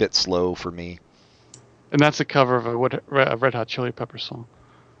a bit slow for me. And that's a cover of a Red Hot Chili Peppers song.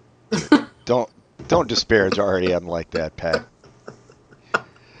 Don't disparage REM like that, Pat.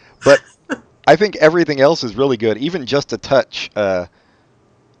 But I think everything else is really good. Even Just a Touch,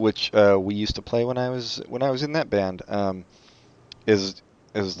 which we used to play when I was in that band, is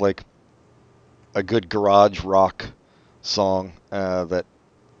like a good garage rock song that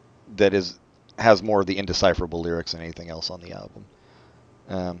has more of the indecipherable lyrics than anything else on the album.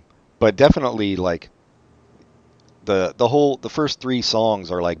 But definitely like the first three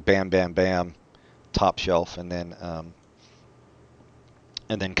songs are like Bam Bam Bam, top shelf, and then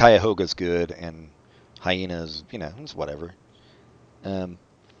Cuyahoga's good, and Hyena's, it's whatever.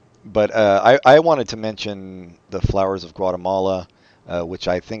 But I wanted to mention the Flowers of Guatemala, which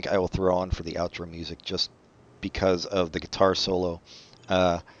I think I will throw on for the outro music just because of the guitar solo.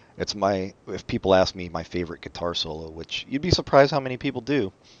 It's if people ask me, my favorite guitar solo, which you'd be surprised how many people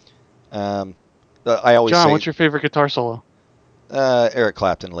do. I always John, say, what's your favorite guitar solo? Eric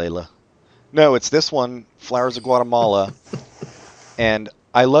Clapton, Layla. No, it's this one, Flowers of Guatemala, and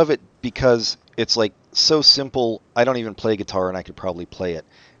I love it because it's like so simple. I don't even play guitar, and I could probably play it.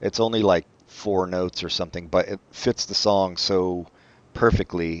 It's only like 4 notes or something, but it fits the song so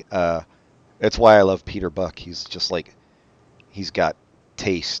perfectly. It's why I love Peter Buck. He's just like, he's got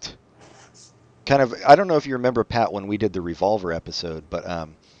taste. Kind of, I don't know if you remember, Pat, when we did the Revolver episode, but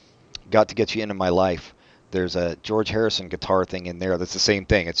Got to Get You Into My Life. There's a George Harrison guitar thing in there that's the same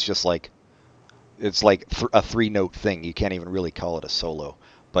thing. It's just like, it's like a 3-note thing. You can't even really call it a solo.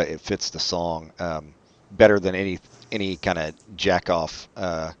 but it fits the song better than any kind of jack off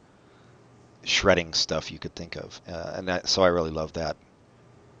shredding stuff you could think of, so I really love that,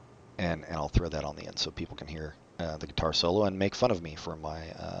 and I'll throw that on the end so people can hear the guitar solo and make fun of me for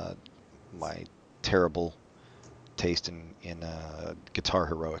my terrible taste in guitar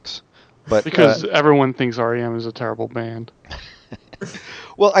heroics. But because everyone thinks REM is a terrible band.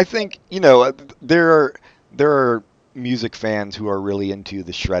 Well, I think there are music fans who are really into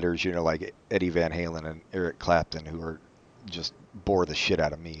the shredders, like Eddie Van Halen and Eric Clapton, who are just bore the shit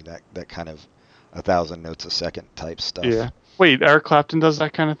out of me. That kind of 1,000 notes a second type stuff. Yeah. Wait, Eric Clapton does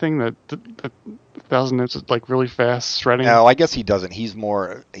that kind of thing? That 1,000 notes is like really fast shredding? No, I guess he doesn't. He's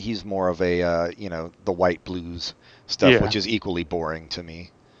more of a the white blues stuff, which is equally boring to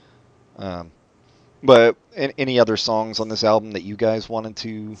me. But any other songs on this album that you guys wanted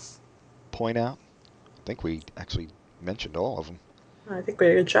to point out? I think we actually mentioned all of them. I think we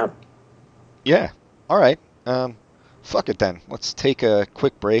did a good job. Yeah. All right. Fuck it then. Let's take a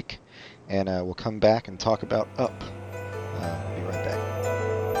quick break, and we'll come back and talk about Up. We'll be right back.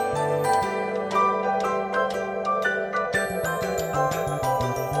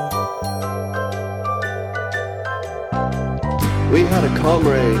 We had a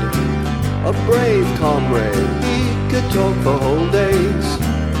comrade, a brave comrade. He could talk for whole days.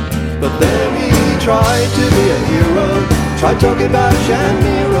 But then he tried to be a hero, tried talking about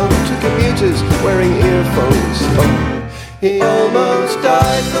Shamiro to commuters wearing earphones. Oh, he almost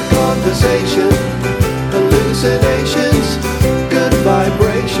died for conversation, hallucinations, good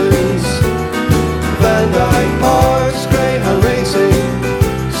vibrations. Van Dyke Park's Greyhound racing,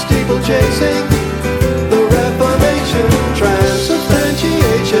 steeple chasing, the Reformation,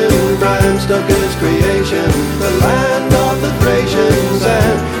 transubstantiation, Bram Stoker's creation, the land of the Thracians,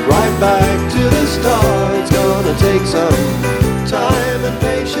 and right back to the start. It's gonna take some time and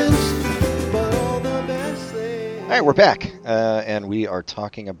patience, but all the best things. All right, we're back, and we are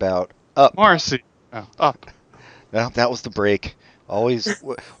talking about Up. Morrissey. Oh, Up. No, that was the break. Always.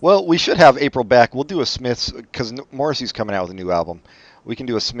 Well, we should have April back. We'll do a Smiths, because Morrissey's coming out with a new album. We can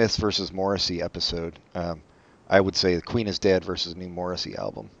do a Smiths versus Morrissey episode. I would say The Queen is Dead versus new Morrissey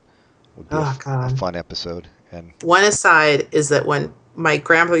album would be a fun episode. And one aside is that when my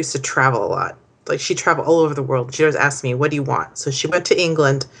grandmother used to travel a lot, like she traveled all over the world, she always asked me, what do you want? So she went to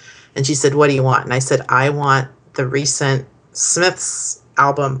England and she said, what do you want? And I said, I want the recent Smiths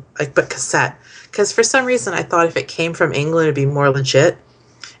album, but cassette. Because for some reason I thought if it came from England, it'd be more legit.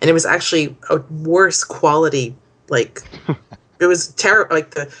 And it was actually a worse quality, like, it was terrible.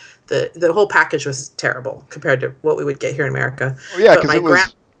 Like the whole package was terrible compared to what we would get here in America. Well, yeah, because it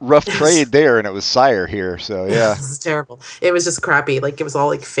was rough trade there, and it was Sire here, so yeah. It was terrible. It was just crappy. Like, it was all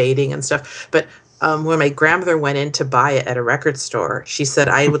like fading and stuff. But when my grandmother went in to buy it at a record store, she said,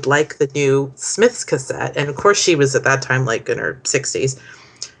 I would like the new Smiths cassette. And of course, she was at that time like in her 60s.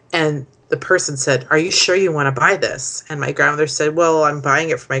 And the person said, are you sure you want to buy this? And my grandmother said, well, I'm buying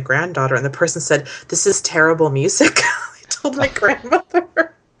it for my granddaughter. And the person said, this is terrible music. I told my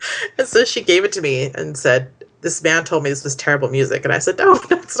grandmother. And so she gave it to me and said, this man told me this was terrible music. And I said, no,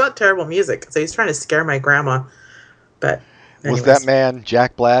 it's not terrible music. So he's trying to scare my grandma. But anyways. Was that man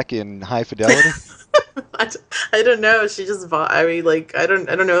Jack Black in High Fidelity? I don't know. She just bought, I mean, like, I don't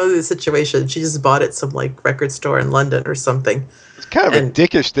know the situation. She just bought it at some like record store in London or something. It's kind of a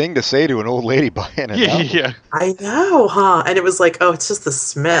dickish thing to say to an old lady buying it. Yeah. I know, huh? And it was like, oh, it's just the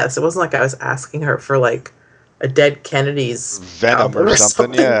Smiths. It wasn't like I was asking her for like a Dead Kennedy's Venom or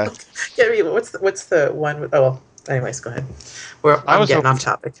something. Yeah. Yeah. I mean, what's the one with? Oh, well, anyways, go ahead. I'm getting off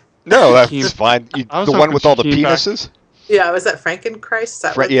topic. No, that's fine. The one with all the penises. Yeah, was that Frankenchrist? Is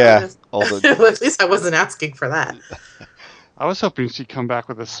that yeah. Well, at least I wasn't asking for that. I was hoping she'd come back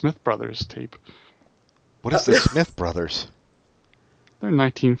with a Smith Brothers tape. What is the Smith Brothers? They're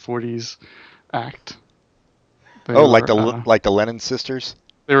 1940s act. Like the Lennon sisters?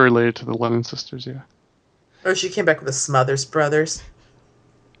 They were related to the Lennon sisters, yeah. Or she came back with the Smothers Brothers.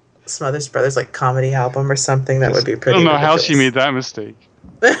 Smothers Brothers, like comedy album or something. That would be pretty. I don't know how she made that mistake.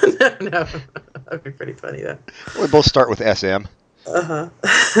 No. That'd be pretty funny, though. We both start with SM. Uh-huh.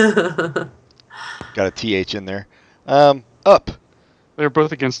 Got a TH in there. Up. They're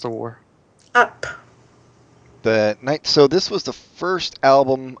both against the war. Up. So this was the first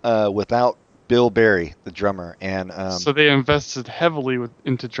album without Bill Berry, the drummer, and so they invested heavily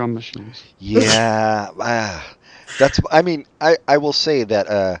into drum machines. Yeah, that's. I mean, I will say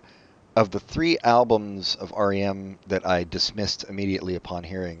that of the 3 albums of REM that I dismissed immediately upon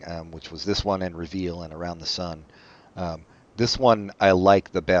hearing, which was this one and Reveal and Around the Sun, this one I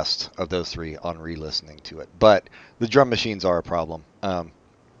like the best of those 3 on re-listening to it. But the drum machines are a problem.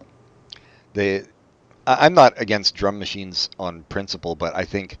 I'm not against drum machines on principle, but I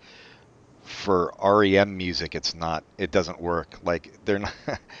think for REM music, it doesn't work. Like they're not,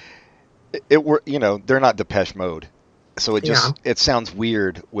 they're not Depeche Mode. So it sounds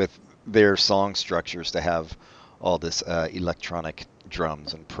weird with their song structures to have all this electronic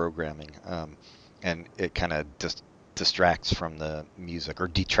drums and programming. And it kind of just distracts from the music or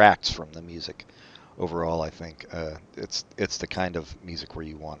detracts from the music. Overall, I think it's the kind of music where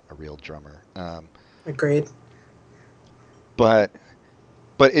you want a real drummer. Agreed. But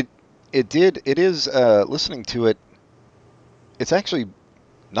it is listening to it. It's actually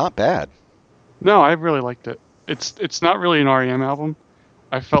not bad. No, I really liked it. It's not really an REM album.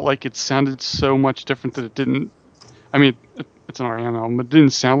 I felt like it sounded so much different that it didn't. I mean, it's an REM album. It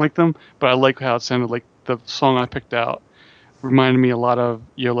didn't sound like them, but I like how it sounded. Like the song I picked out reminded me a lot of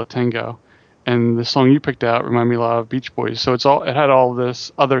Yo La Tengo, and the song you picked out reminded me a lot of Beach Boys. So it had all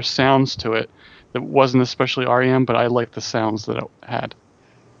this other sounds to it that wasn't especially REM, but I liked the sounds that it had.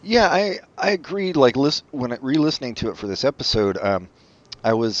 Yeah, I agree. Like when re-listening to it for this episode,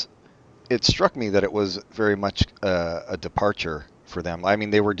 it struck me that it was very much a departure for them. I mean,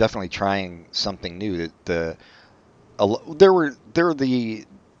 they were definitely trying something new. They're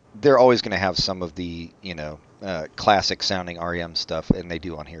always going to have some of the classic sounding REM stuff, and they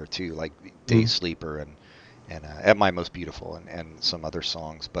do on here too, like Day Sleeper and At My Most Beautiful and some other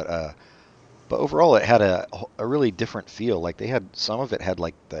songs. But overall, it had a really different feel. Like some of it had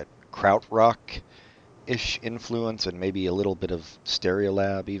like that krautrock-ish influence, and maybe a little bit of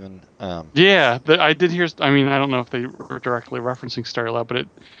Stereolab even. I did hear. I mean, I don't know if they were directly referencing Stereolab, but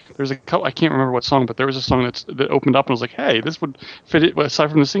there's a couple. I can't remember what song, but there was a song that opened up and was like, "Hey, this would fit it." Aside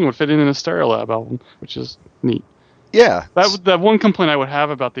from the singing, would fit in a Stereolab album, which is neat. Yeah, that one complaint I would have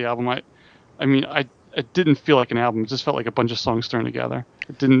about the album. It didn't feel like an album. It just felt like a bunch of songs thrown together.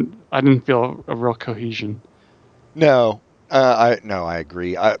 I didn't feel a real cohesion. No, I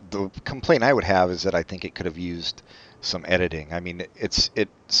agree. The complaint I would have is that I think it could have used some editing. I mean, it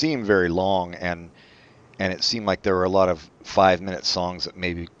seemed very long, and it seemed like there were a lot of 5-minute songs that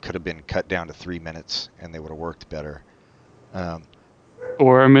maybe could have been cut down to 3 minutes, and they would have worked better.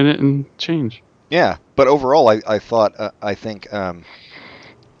 Or a minute and change. Yeah, but overall, I think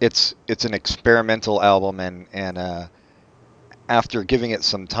it's an experimental album, and after giving it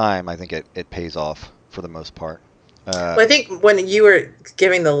some time, I think it pays off for the most part. Well, I think when you were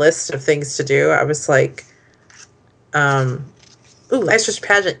giving the list of things to do, I was like, ooh, Ice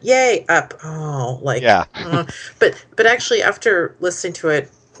Pageant, yay, up. Oh, like, yeah. But actually, after listening to it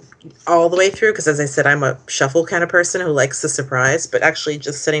all the way through, because as I said, I'm a shuffle kind of person who likes the surprise, but actually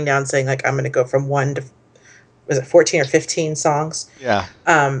just sitting down saying, like, I'm going to go from 1 to, was it 14 or 15 songs? Yeah.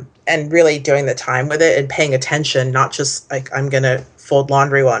 And really doing the time with it and paying attention, not just like, I'm going to fold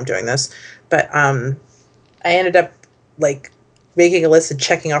laundry while I'm doing this. But I ended up, like, making a list and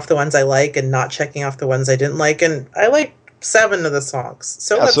checking off the ones I like and not checking off the ones I didn't like. And I like 7 of the songs.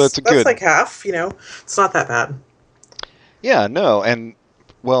 So yeah, that's like half, It's not that bad. Yeah, no. And,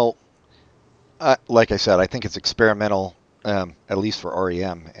 well, like I said, I think it's experimental, at least for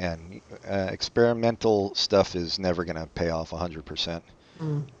REM. And experimental stuff is never going to pay off 100%.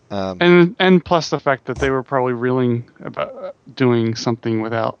 And plus the fact that they were probably reeling about doing something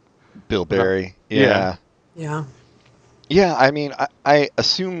without Bill Berry. Yeah. Yeah, I mean, I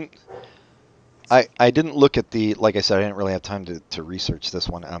assume... I didn't look at like I said, I didn't really have time to research this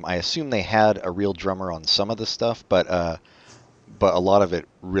one. I assume they had a real drummer on some of the stuff, but a lot of it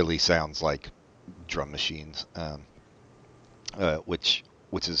really sounds like drum machines, which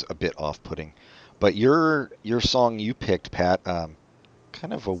is a bit off-putting. But your song you picked, Pat,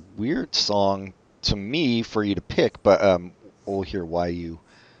 kind of a weird song to me for you to pick, but we'll hear why you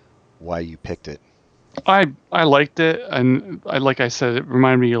picked it. I liked it, and like I said, it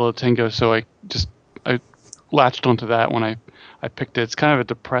reminded me of Little Tango, so I latched onto that when I picked it. It's kind of a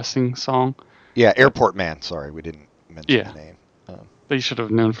depressing song. Yeah, Airport Man. Sorry, we didn't mention the name. They should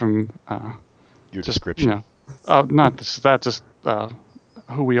have known from your description. Not that, just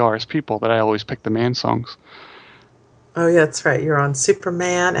who we are as people, that I always pick the Man songs. Oh, yeah, that's right. You're on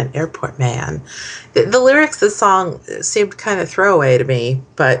Superman and Airport Man. The lyrics of the song seemed kind of throwaway to me,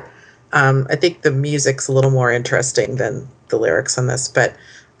 but I think the music's a little more interesting than the lyrics on this. But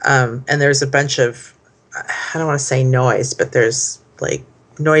and there's a bunch of, I don't want to say noise, but there's like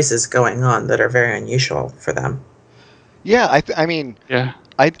noises going on that are very unusual for them. Yeah, I mean, yeah.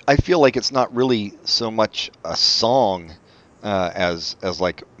 I feel like it's not really so much a song as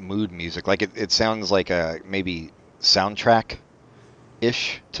like mood music. Like it sounds like a maybe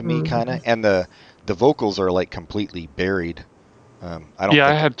soundtrack-ish to me, kind of. And the vocals are like completely buried I don't.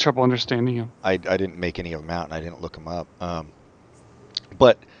 I had trouble understanding him. I didn't make any of them out, and I didn't look them up.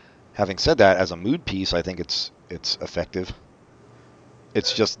 But having said that, as a mood piece, I think it's effective.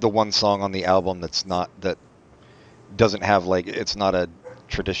 It's just the one song on the album that doesn't have it's not a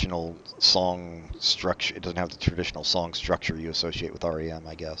traditional song structure. It doesn't have the traditional song structure you associate with REM,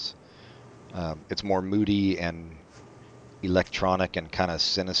 I guess. It's more moody and electronic and kind of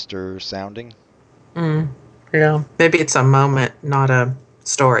sinister sounding. Yeah, maybe it's a moment, not a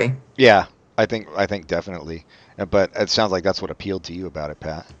story. Yeah, I think definitely. But it sounds like that's what appealed to you about it,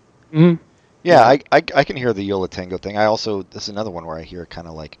 Pat. Mm-hmm. Yeah, I can hear the Yo La Tengo thing. This is another one where I hear kind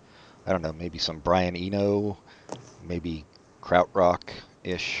of I don't know, maybe some Brian Eno, maybe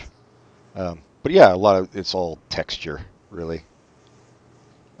krautrock-ish. But yeah, it's all texture, really.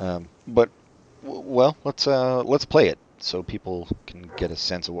 But well, let's play it so people can get a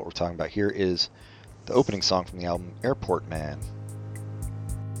sense of what we're talking about. Here is the opening song from the album, Airport Man.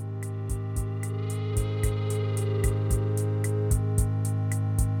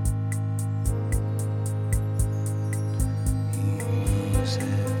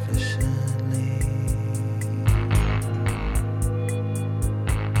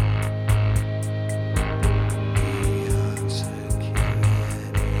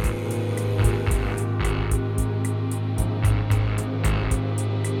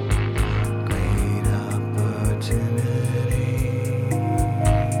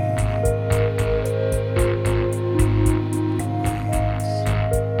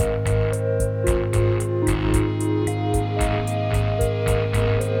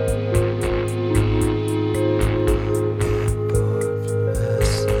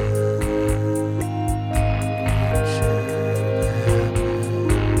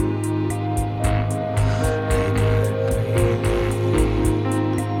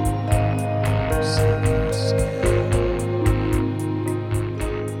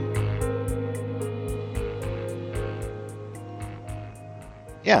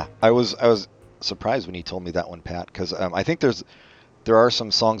 Yeah, I was surprised when you told me that one, Pat, because I think there are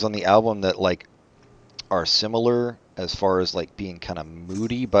some songs on the album that are similar as far as being kind of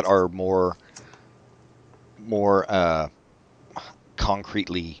moody, but are more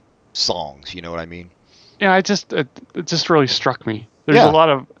concretely songs. You know what I mean? Yeah, it just really struck me. There's a lot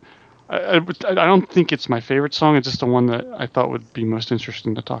of. I don't think it's my favorite song. It's just the one that I thought would be most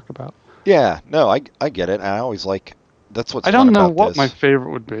interesting to talk about. Yeah, no, I get it. And I always that's what's I fun don't know about what this. my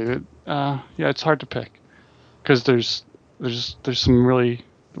favorite would be. Yeah, it's hard to pick because there's some really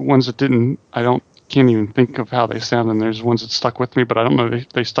ones that can't even think of how they sound, and there's ones that stuck with me, but I don't know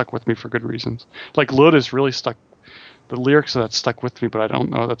they stuck with me for good reasons. Like Lotus really stuck. The lyrics of that stuck with me, but I don't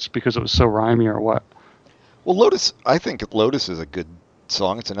know that's because it was so rhymey or what. Well, Lotus, I think Lotus is a good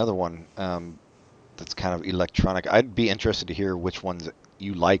song. It's another one that's kind of electronic. I'd be interested to hear which ones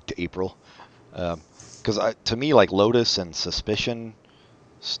you liked, April. Because to me, Lotus and Suspicion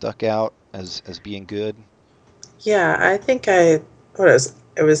stuck out as being good. Yeah, I think it was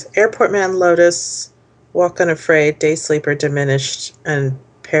Airport Man, Lotus, Walk Unafraid, Day Sleeper, Diminished, and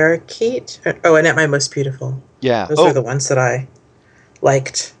Parakeet. Oh, and At My Most Beautiful. Yeah. Those were the ones that I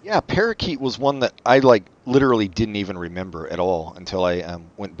liked. Yeah, Parakeet was one that I literally didn't even remember at all until I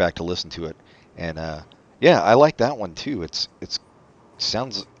went back to listen to it. And yeah, I like that one too. It's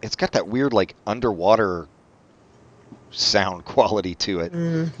got that weird underwater sound quality to it.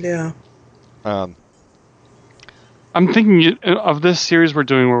 Yeah. I'm thinking of this series we're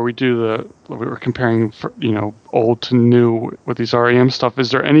doing where we were comparing old to new with these REM stuff. Is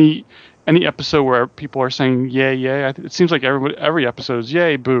there any episode where people are saying yay yay? It seems like every episode is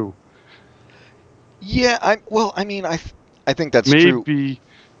yay boo. Yeah, I think that's true. Maybe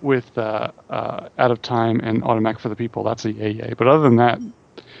with Out of Time and Automatic for the People, that's a yay yay. But other than that,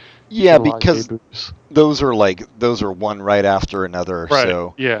 yeah, because those are one right after another. Right.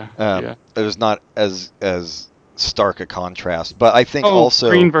 So yeah. There's not as stark a contrast. But I think also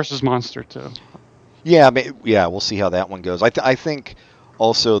Green versus Monster too. Yeah, we'll see how that one goes. I think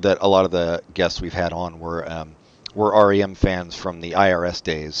also that a lot of the guests we've had on were REM fans from the IRS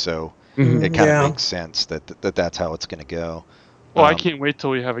days, so it kind of makes sense that's how it's going to go. Well, I can't wait till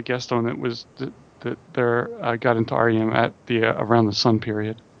we have a guest on that got into REM at the Around the Sun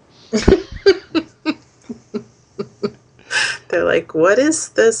period. They're like, what is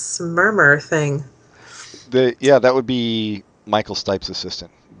this murmur thing? That would be Michael Stipe's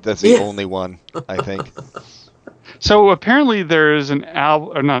assistant. That's the only one, I think. So apparently there is a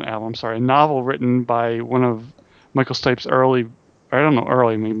novel written by one of Michael Stipe's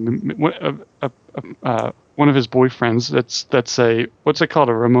one of his boyfriends. That's what's it called?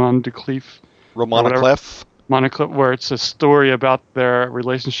 A Roman de Cleef? Romana Clef? Monoclip, where it's a story about their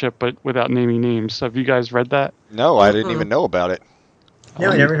relationship, but without naming names. Have you guys read that? No, I didn't even know about it. No,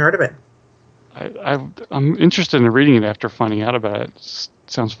 I never heard of it. I'm interested in reading it after finding out about it.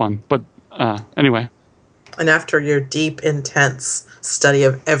 Sounds fun. But anyway. And after your deep, intense study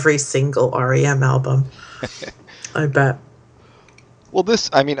of every single REM album, I bet. Well,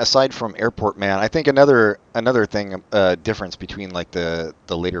 aside from Airport Man, I think another thing, difference between like the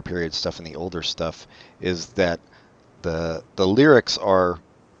later period stuff and the older stuff is that the lyrics are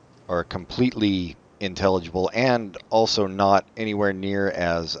completely intelligible and also not anywhere near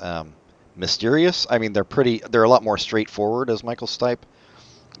as mysterious. I mean, they're a lot more straightforward as Michael Stipe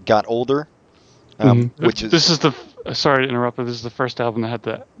got older. Which is sorry to interrupt, but this is the first album that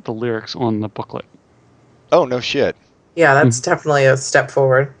had the lyrics on the booklet. Oh, no shit. Yeah, that's definitely a step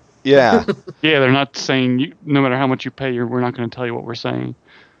forward. Yeah. Yeah, they're not saying no matter how much you pay, we're not going to tell you what we're saying.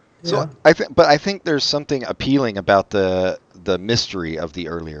 So yeah. I think there's something appealing about the mystery of the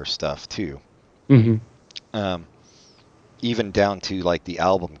earlier stuff too. Mm-hmm. Even down to like the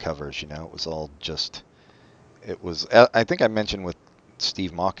album covers, it was all just. It was. I think I mentioned with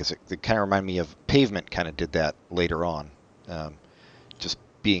Steve Mockus, it kind of reminded me of Pavement. Kind of did that later on, just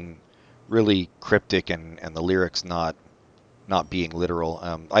being really cryptic and the lyrics not being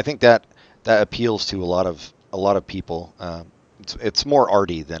literal. I think that appeals to a lot of people. It's more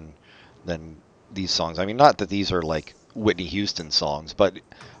arty than these songs. I mean, not that these are like Whitney Houston songs, but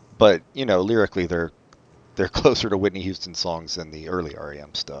lyrically they're closer to Whitney Houston songs than the early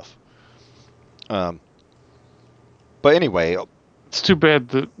REM stuff. But anyway, it's too bad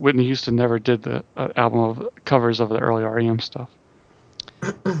that Whitney Houston never did the album of covers of the early REM stuff.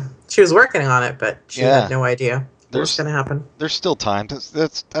 She was working on it, but she had no idea what was going to happen. There's still time.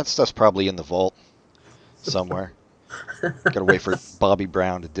 That stuff's probably in the vault somewhere. Gotta wait for Bobby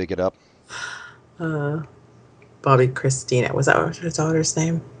Brown to dig it up. Bobby Christina. Was that her daughter's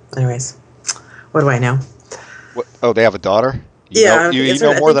name? Anyways, what do I know? What? Oh, they have a daughter? You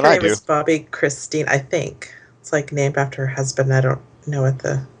know more than I do. Bobby Christine, I think. It's like named after her husband. I don't know what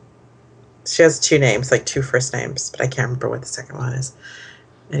she has two names, like two first names, but I can't remember what the second one is.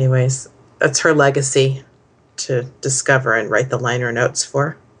 Anyways, that's her legacy to discover and write the liner notes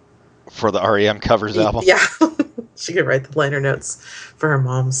for. For the REM covers album? Yeah. She could write the liner notes for her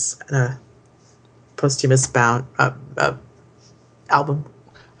mom's posthumous album.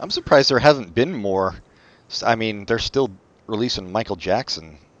 I'm surprised there hasn't been more. I mean, they're still releasing Michael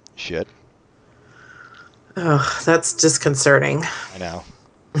Jackson shit. Oh, that's disconcerting. I know.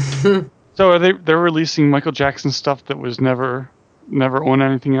 So they're releasing Michael Jackson stuff that was never on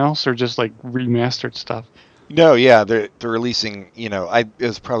anything else, or just like remastered stuff? No, yeah, they're releasing. It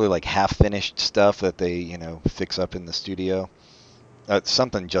was probably like half finished stuff that they fix up in the studio.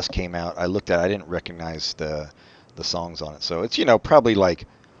 Something just came out. I looked at it, I didn't recognize the songs on it, so it's probably like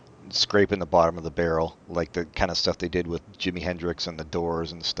scraping the bottom of the barrel, like the kind of stuff they did with Jimi Hendrix and the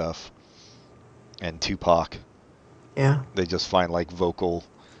Doors and stuff, and Tupac. Yeah. They just find like vocal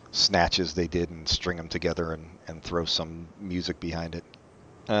snatches they did and string them together and throw some music behind it.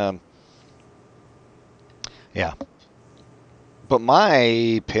 Yeah. But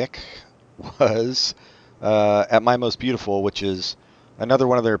my pick was At My Most Beautiful, which is another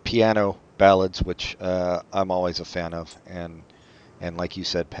one of their piano ballads, which I'm always a fan of. And like you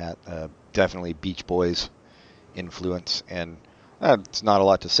said, Pat, definitely Beach Boys influence. And it's not a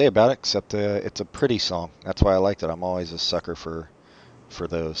lot to say about it, except it's a pretty song. That's why I liked it. I'm always a sucker for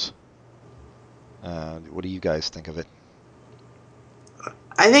those. What do you guys think of it?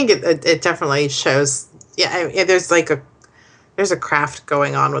 I think it definitely shows. Yeah, there's a craft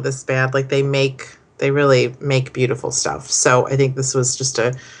going on with this band. Like they really make beautiful stuff. So I think this was just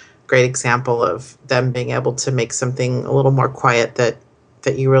a great example of them being able to make something a little more quiet that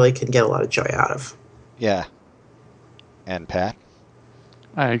you really can get a lot of joy out of. Yeah. And Pat?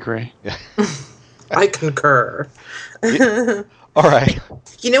 I agree. Yeah. I concur. Yeah. All right.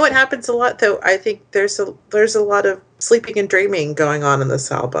 You know what happens a lot though? I think there's a lot of sleeping and dreaming going on in this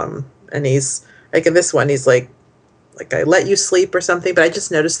album. And he's like in this one he's like I Let You Sleep or something, but I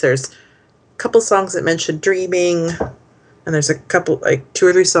just noticed there's a couple songs that mention dreaming and there's a couple like 2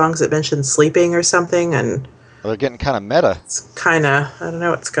 or 3 songs that mention sleeping or something, and they're getting kind of meta. It's kind of, I don't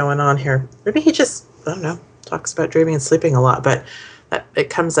know what's going on here. Maybe he just, I don't know, talks about dreaming and sleeping a lot, but it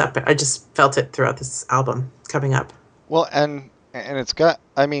comes up. I just felt it throughout this album coming up. Well, and it's got,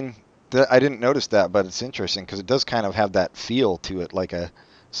 I mean, I didn't notice that, but it's interesting because it does kind of have that feel to it, like a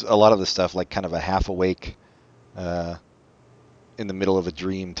lot of the stuff, like kind of a half awake, in the middle of a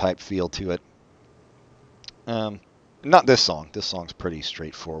dream type feel to it. Not this song. This song's pretty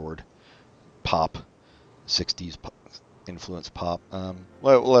straightforward pop. '60s influence pop.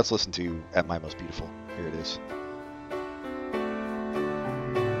 Well, let's listen to "At My Most Beautiful." Here it is.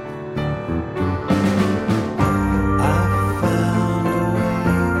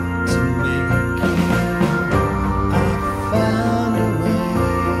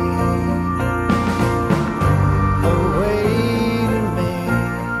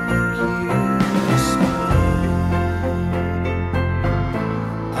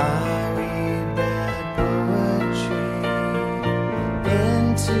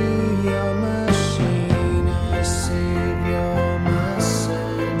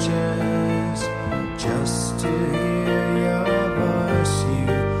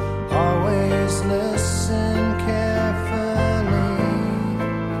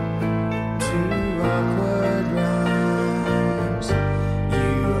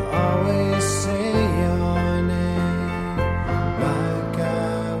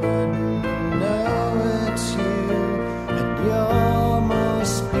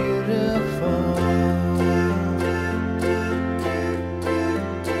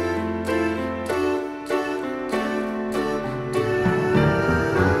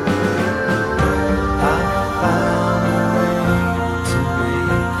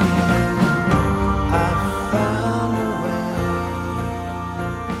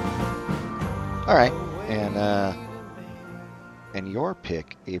 Your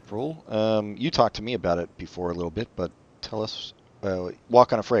pick, April. You talked to me about it before a little bit, but tell us,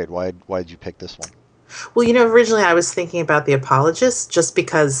 Walk Unafraid. Why did you pick this one? Well, originally I was thinking about The Apologist just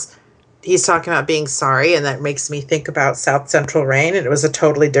because he's talking about being sorry, and that makes me think about South Central Rain, and it was a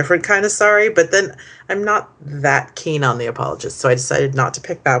totally different kind of sorry. But then I'm not that keen on The Apologist, so I decided not to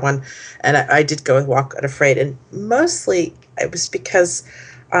pick that one, and I did go with Walk Unafraid, and mostly it was because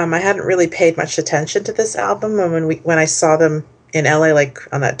I hadn't really paid much attention to this album, and when I saw them in LA, like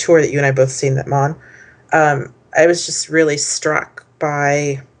on that tour that you and I both seen them on, I was just really struck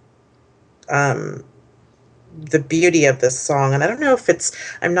by the beauty of this song. And I don't know if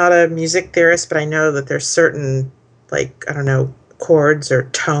I'm not a music theorist, but I know that there's certain, like, I don't know, chords or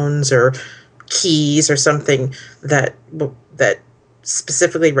tones or keys or something that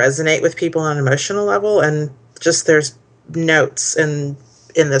specifically resonate with people on an emotional level. And just there's notes in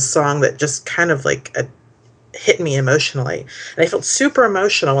this song that just kind of like hit me emotionally. And I felt super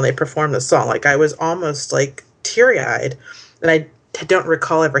emotional when they performed the song. Like I was almost like teary-eyed, and I don't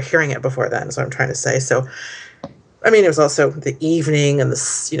recall ever hearing it before then, is what I'm trying to say. So, I mean, it was also the evening and the,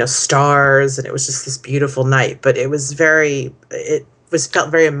 stars, and it was just this beautiful night, but it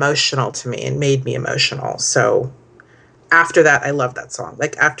felt very emotional to me and made me emotional. So after that, I loved that song.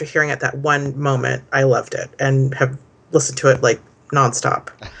 Like after hearing it that one moment, I loved it and have listened to it like nonstop.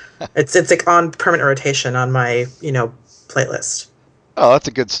 It's like on permanent rotation on my, playlist. Oh, that's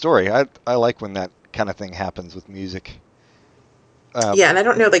a good story. I like when that kind of thing happens with music. Yeah, and I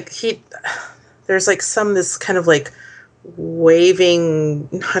don't know, like there's like this kind of like waving,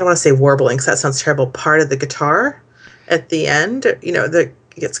 I don't want to say warbling because that sounds terrible, part of the guitar at the end. That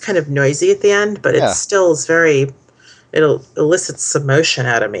gets kind of noisy at the end, but it still is it elicits emotion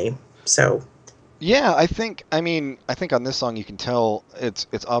out of me. So. Yeah, I think on this song you can tell it's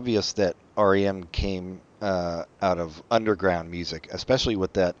obvious that REM came out of underground music, especially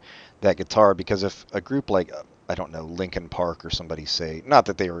with that guitar, because if a group like, I don't know, Linkin Park or somebody, say, not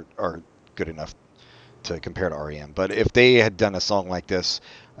that they are good enough to compare to REM, but if they had done a song like this,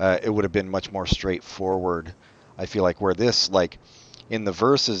 it would have been much more straightforward. I feel like where this, like in the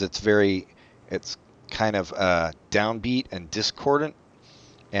verses, it's kind of downbeat and discordant.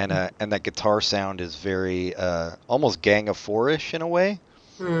 And that guitar sound is very almost Gang of Four-ish in a way.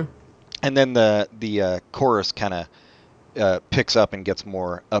 Mm. And then the chorus kind of picks up and gets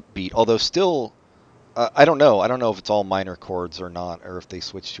more upbeat. Although still, I don't know if it's all minor chords or not, or if they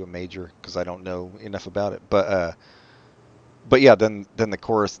switch to a major, because I don't know enough about it. But yeah, then the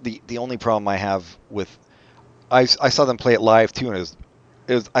chorus. The only problem I have with, I saw them play it live too,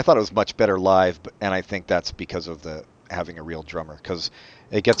 and I thought it was much better live, and I think that's because of having a real drummer, because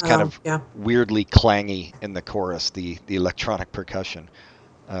it gets kind of weirdly clangy in the chorus, the electronic percussion.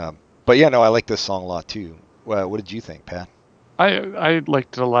 But yeah, no, I like this song a lot too. What did you think, Pat? I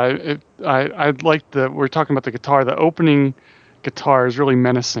liked it a lot. I liked we're talking about the guitar. The opening guitar is really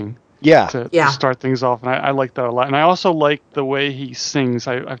menacing. Yeah. To start things off, and I like that a lot. And I also like the way he sings.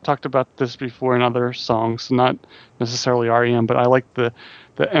 I've talked about this before in other songs, not necessarily REM, but I like the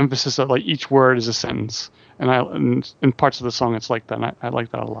emphasis of like each word is a sentence. And in parts of the song, it's like that. And I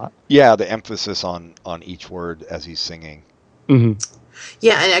like that a lot. Yeah, the emphasis on each word as he's singing. Mm-hmm.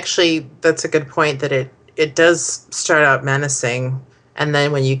 Yeah, and actually, that's a good point, that it does start out menacing, and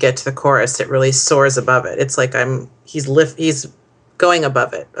then when you get to the chorus, it really soars above it. It's like he's going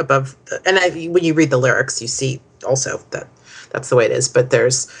above it, when you read the lyrics, you see also that that's the way it is. But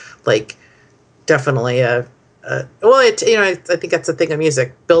there's like definitely I think that's the thing of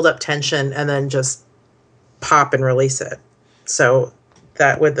music: build up tension and then just pop and release it. So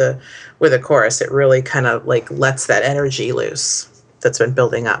that with the chorus, it really kind of like lets that energy loose that's been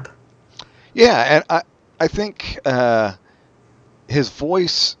building up. Yeah, and I think his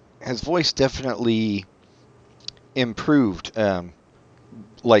voice definitely improved.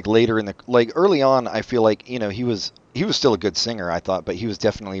 Like later early on, I feel like he was still a good singer, I thought, but he was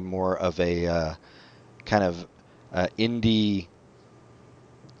definitely more of a kind of indie.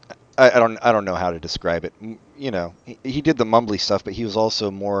 I don't know how to describe it. He did the mumbly stuff, but he was also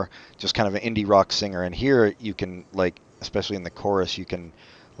more just kind of an indie rock singer. And here you can especially in the chorus, you can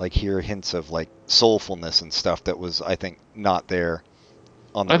hear hints of soulfulness and stuff that was, I think, not there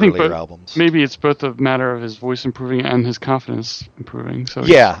on the earlier albums. Maybe it's both a matter of his voice improving and his confidence improving. So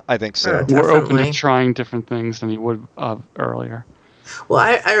yeah, I think so. More open to trying different things than he would earlier.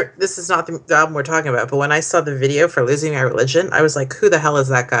 Well, this is not the album we're talking about, but when I saw the video for Losing My Religion, I was like, who the hell is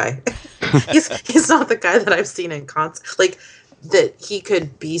that guy? he's not the guy that I've seen in concert. Like, that he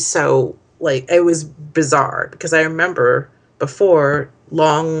could be so, it was bizarre, because I remember before,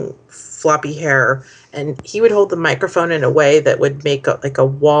 long floppy hair, and he would hold the microphone in a way that would make a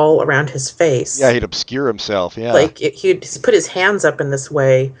wall around his face. Yeah, he'd obscure himself, yeah. He'd put his hands up in this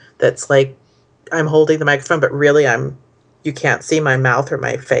way that's like, I'm holding the microphone, but really you can't see my mouth or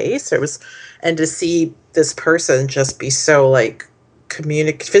my face. And to see this person just be so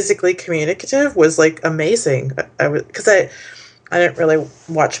physically communicative was amazing. Because I didn't really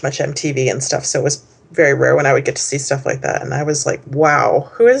watch much MTV and stuff, so it was very rare when I would get to see stuff like that. And I was like, wow,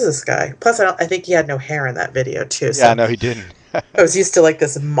 who is this guy? Plus, I think he had no hair in that video too. So yeah, no, he didn't. I was used to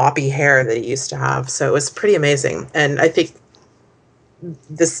this moppy hair that he used to have, so it was pretty amazing. And I think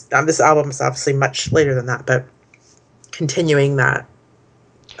this album is obviously much later than that, but continuing that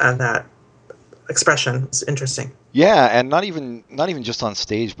expression is interesting. Yeah, and not even just on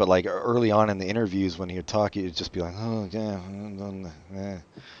stage, but early on in the interviews when he would talk, he would just be like, oh yeah.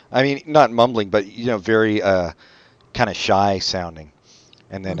 I mean, not mumbling, but very kind of shy sounding.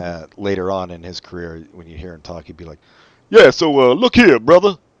 And then later on in his career, when you hear him talk, he'd be like, yeah, so look here,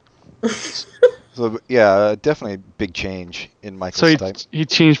 brother. So yeah, definitely a big change in Michael Stipe. So he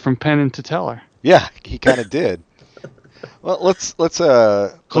changed from Penn to Teller. Yeah, he kind of did. Well, let's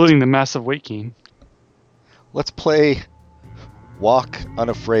including the massive weight gain. Let's play Walk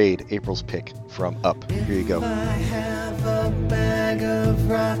Unafraid, April's pick from Up. Here you go. I have a bag of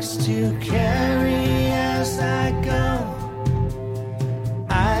rocks to carry as I go.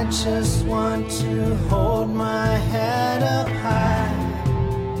 I just want to hold my head up high.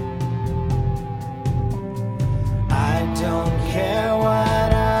 I don't care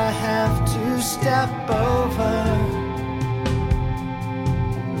what I have to step over.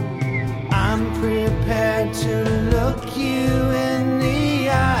 I'm prepared to look you in the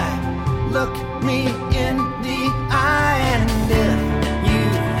eye. Look me in the eye, and if you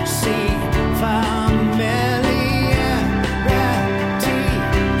see familiarity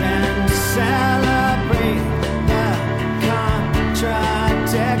and celebrate the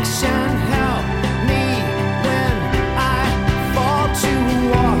contradiction, help me when I fall to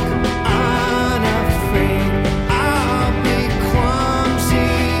walk unafraid. I'll be clumsy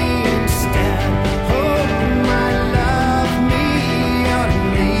instead. Hope my love me or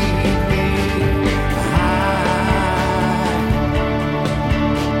leave me behind.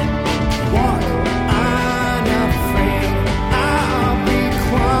 Walk unafraid. I'll be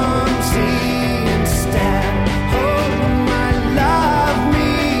clumsy instead. Hope my love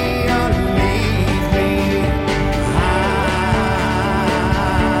me or leave me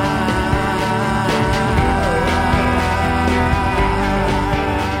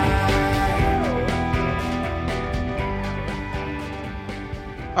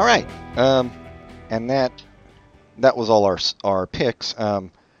All right, and that was all our picks.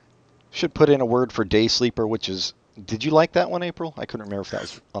 Should put in a word for Day Sleeper, which is. Did you like that one, April? I couldn't remember if that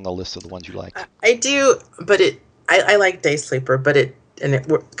was on the list of the ones you liked. I do, but I like Day Sleeper, but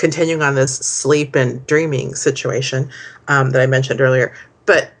we're continuing on this sleep and dreaming situation that I mentioned earlier.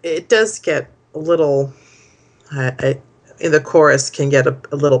 But it does get a little. The chorus can get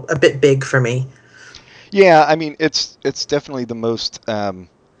a bit big for me. Yeah, I mean it's definitely the most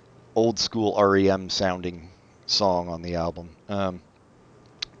old school REM sounding song on the album.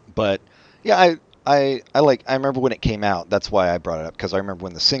 But yeah, I remember when it came out. That's why I brought it up, because I remember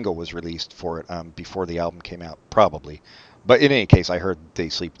when the single was released for it before the album came out, probably. But in any case, I heard Day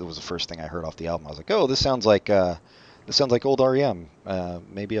Sleep. That was the first thing I heard off the album. I was like, oh, this sounds like old REM.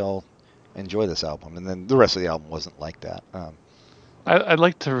 Maybe I'll enjoy this album. And then the rest of the album wasn't like that. I'd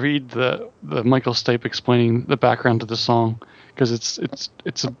like to read the Michael Stipe explaining the background to the song, because it's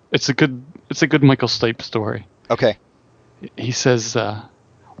a good Michael Stipe story. Okay. He says, I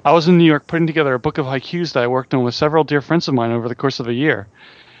was in New York putting together a book of haikus that I worked on with several dear friends of mine over the course of a year.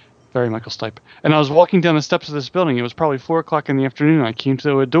 Very Michael Stipe. And I was walking down the steps of this building. It was probably 4 o'clock in the afternoon. And I came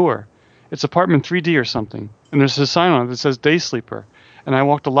to a door. It's apartment 3D or something. And there's a sign on it that says Day Sleeper. And I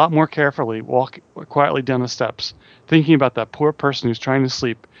walked a lot more carefully, quietly down the steps, thinking about that poor person who's trying to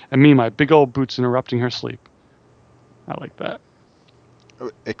sleep, and me, my big old boots, interrupting her sleep. I like that.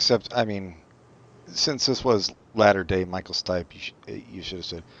 Except, I mean, since this was latter day Michael Stipe, you should have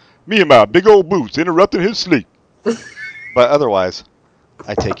said, me and my big old boots interrupting his sleep. But otherwise,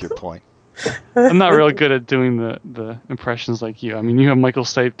 I take your point. I'm not really good at doing the impressions like you. I mean, you have Michael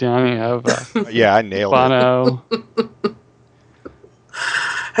Stipe down, you have yeah, I nailed Bono.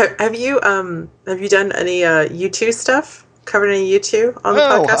 Have you done any U2 stuff? Covered any U2 on the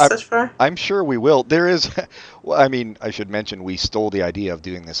podcast so far? I'm sure we will. There is, well, I mean, I should mention we stole the idea of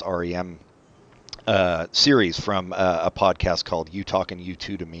doing this REM series from a podcast called You Talkin'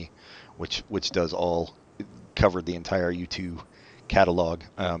 U2 to Me, which covered the entire U2 catalog.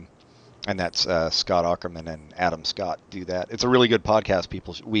 And that's Scott Aukerman and Adam Scott do that. It's a really good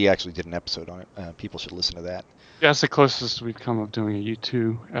podcast. We actually did an episode on it. People should listen to that. Yeah, it's the closest we've come of doing a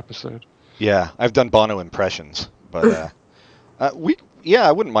U2 episode. Yeah, I've done Bono impressions, but I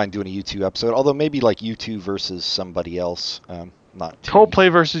wouldn't mind doing a U2 episode. Although maybe like U2 versus somebody else. Not too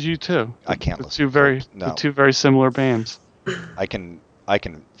Coldplay versus U2. I can't listen. The two very similar bands. I can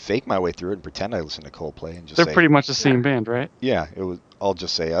fake my way through it and pretend I listen to Coldplay and just They're say, pretty much the same band, right? Yeah, it was. I'll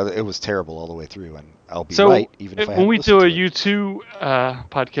just say it was terrible all the way through, and I'll be right even if I when we do a it. U2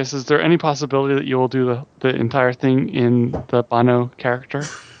 podcast, is there any possibility that you will do the entire thing in the Bono character?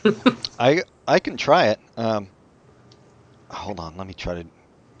 I can try it. Hold on, let me try to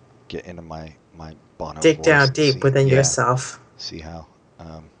get into my Bono. Dig down deep within yourself. See how.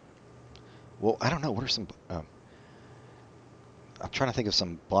 Well, I don't know. What are some? I'm trying to think of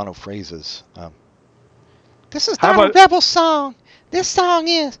some Bono phrases. This is not a rebel song. This song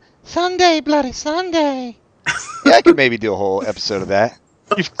is Sunday, Bloody Sunday. Yeah, I could maybe do a whole episode of that.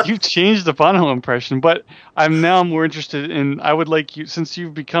 You've changed the Bono impression, but I'm now more interested in. I would like you, since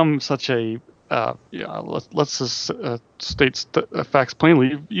you've become such a. Let's just state facts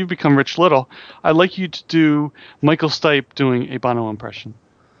plainly. You've become Rich Little. I'd like you to do Michael Stipe doing a Bono impression.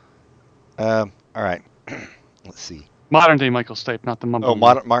 All right. Let's see. Modern day Michael Stipe, not the mumble. Oh,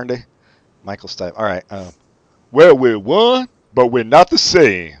 modern day Michael Stipe. All right. Well, we're one, but we're not the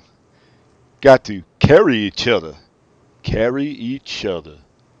same. Got to carry each other. Carry each other.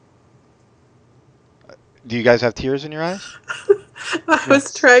 Do you guys have tears in your eyes? I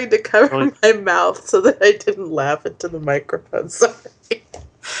was trying to cover my mouth so that I didn't laugh into the microphone. Sorry.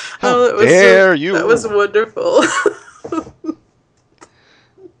 How dare you? That was wonderful.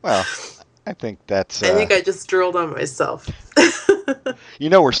 Well, I think that's... I think I just drilled on myself. You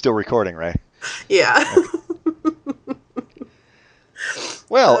know we're still recording, right? Yeah.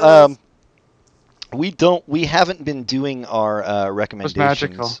 Well, we haven't been doing our recommendations.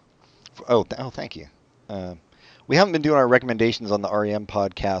 It was magical. Oh, thank you. We haven't been doing our recommendations on the REM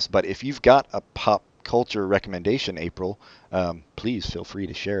podcast, but if you've got a pop culture recommendation, April, please feel free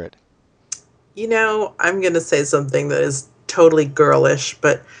to share it. You know, I'm going to say something that is totally girlish,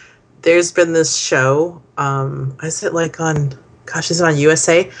 but there's been this show, is it on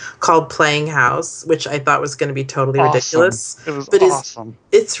USA, called Playing House, which I thought was going to be totally ridiculous. It was awesome.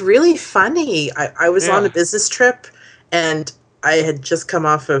 It's really funny. I was on a business trip, and I had just come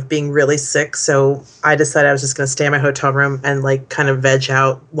off of being really sick, so I decided I was just going to stay in my hotel room and kind of veg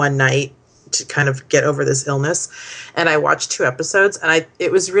out one night to kind of get over this illness. And I watched 2 episodes, and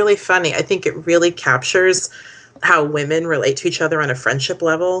it was really funny. I think it really captures how women relate to each other on a friendship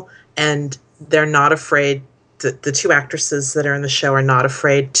level, and they're not afraid. The 2 actresses that are in the show are not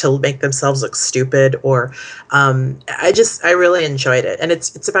afraid to make themselves look stupid, or I really enjoyed it. And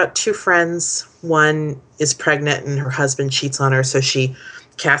it's about 2 friends. One is pregnant and her husband cheats on her, so she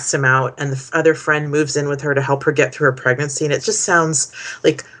casts him out, and the other friend moves in with her to help her get through her pregnancy. And it just sounds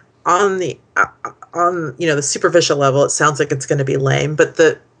like on the superficial level, it sounds like it's going to be lame, but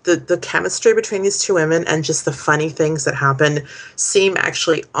the chemistry between these two women and just the funny things that happen seem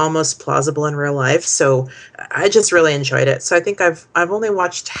actually almost plausible in real life. So I just really enjoyed it. So I think I've only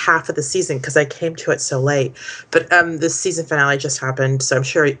watched half of the season because I came to it so late. But the season finale just happened, so I'm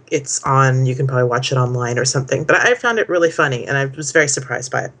sure it's on. You can probably watch it online or something. But I found it really funny, and I was very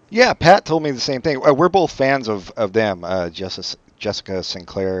surprised by it. Yeah, Pat told me the same thing. We're both fans of them, Jessica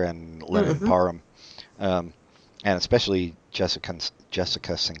Sinclair and Lennon Parham, and especially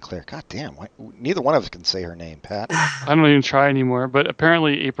Jessica Sinclair. God damn, neither one of us can say her name, Pat. I don't even try anymore, but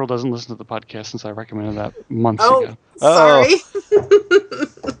apparently April doesn't listen to the podcast since I recommended that months ago. Sorry.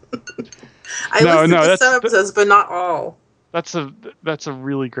 I listened to some episodes, but not all. That's a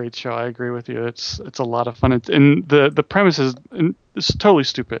really great show. I agree with you. It's a lot of fun. And the premise is it's totally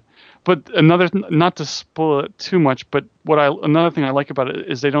stupid. But not to spoil it too much, but another thing I like about it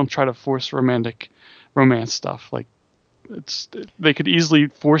is they don't try to force romance stuff. Like they could easily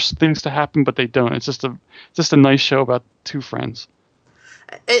force things to happen, but they don't. It's just a nice show about two friends.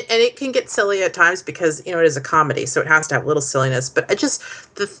 And it can get silly at times because, it is a comedy, so it has to have a little silliness. But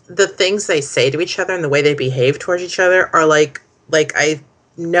the things they say to each other and the way they behave towards each other are like I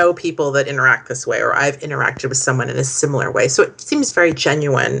know people that interact this way, or I've interacted with someone in a similar way. So it seems very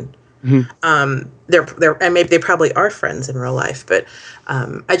genuine. Mm-hmm. They're and maybe they probably are friends in real life, but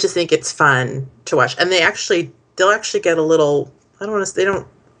I just think it's fun to watch. And they'll actually get a little, they don't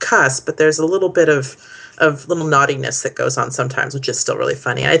cuss, but there's a little bit of little naughtiness that goes on sometimes, which is still really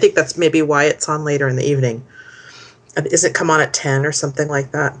funny. And I think that's maybe why it's on later in the evening. Isn't it come on at 10 or something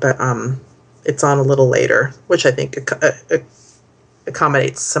like that? But it's on a little later, which I think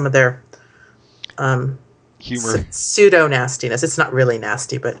accommodates some of their humor, pseudo nastiness. It's not really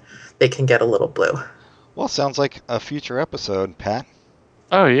nasty, but they can get a little blue. Well, sounds like a future episode, Pat.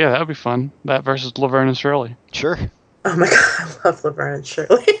 Oh yeah, that would be fun. That versus Laverne and Shirley. Sure. Oh my god, I love Laverne and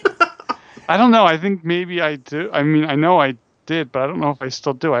Shirley. I don't know. I think maybe I do. I mean, I know I did, but I don't know if I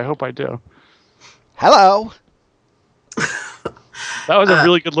still do. I hope I do. Hello. That was a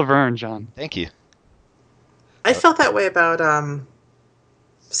really good Laverne, John. Thank you. I felt that way about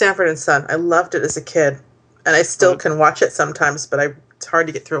Sanford and Son. I loved it as a kid, and I still can watch it sometimes, but it's hard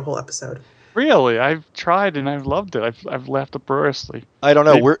to get through a whole episode. Really, I've tried and I've loved it. I've laughed uproariously. I don't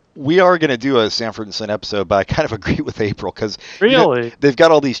know. We are going to do a Sanford and Son episode, but I kind of agree with April because really they've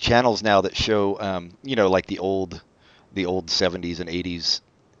got all these channels now that show like the old 70s and 80s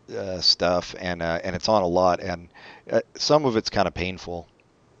stuff, and it's on a lot, and some of it's kind of painful.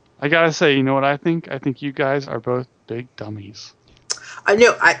 I gotta say, you know what I think? I think you guys are both big dummies. I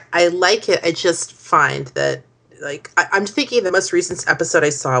know. I like it. I just find that. I'm thinking the most recent episode I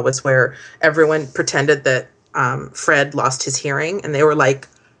saw was where everyone pretended that Fred lost his hearing, and they were like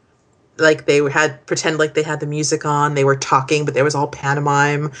they had pretend like they had the music on. They were talking, but there was all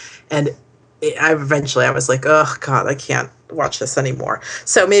pantomime, and I was like, oh god, I can't watch this anymore.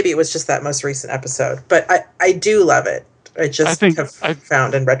 So maybe it was just that most recent episode, but I do love it. I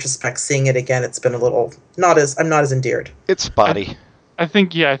found in retrospect, seeing it again, it's been a little I'm not as endeared. It's spotty. I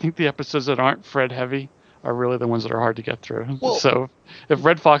think the episodes that aren't Fred heavy are really the ones that are hard to get through. Well, so if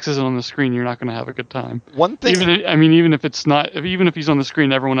Red Fox isn't on the screen, you're not going to have a good time. One thing, even if he's on the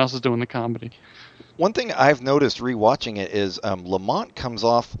screen, everyone else is doing the comedy. One thing I've noticed rewatching it is Lamont comes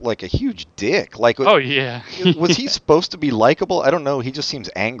off like a huge dick. Like, oh yeah, was he supposed to be likable? I don't know. He just seems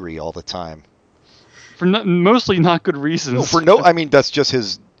angry all the time. For mostly not good reasons. That's just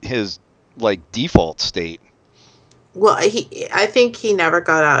his like default state. Well, I think he never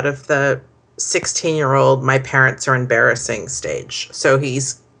got out of the 16-year-old my parents are embarrassing stage, so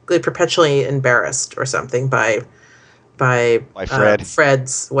he's perpetually embarrassed or something by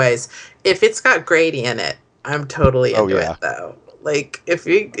Fred's ways. If it's got Grady in it, I'm totally into it though. Like if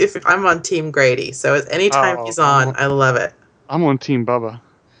I'm on Team Grady, so anytime he's on, I love it. I'm on Team Bubba.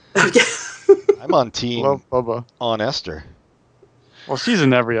 I'm on Team Love Bubba. On Esther. Well, she's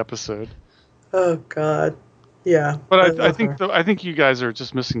in every episode. Oh God. Yeah, but I think you guys are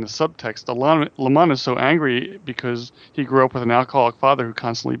just missing the subtext. Lamont is so angry because he grew up with an alcoholic father who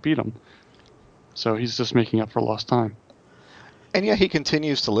constantly beat him. So he's just making up for lost time. And yeah, he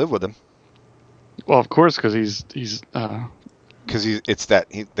continues to live with him. Well, of course, because they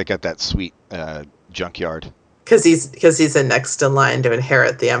got that sweet junkyard. Because he's the next in line to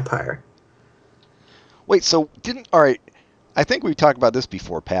inherit the empire. Wait, so I think we've talked about this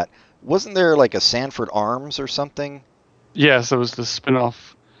before, Pat. Wasn't there like a Sanford Arms or something? Yes, it was the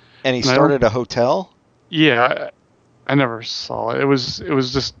spinoff. And he started a hotel? Yeah, I never saw it. It was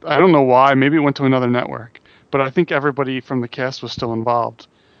just, I don't know why. Maybe it went to another network. But I think everybody from the cast was still involved.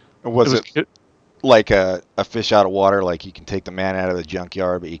 Or was like a fish out of water, like you can take the man out of the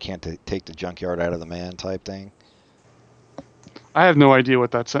junkyard, but you can't take the junkyard out of the man type thing. I have no idea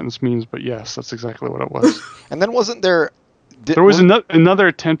what that sentence means, but yes, that's exactly what it was. And then wasn't there... There was another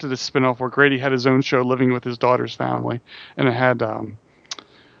attempt at a spin-off where Grady had his own show living with his daughter's family, and it had...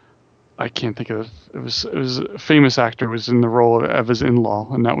 I can't think of it. Was a famous actor was in the role of his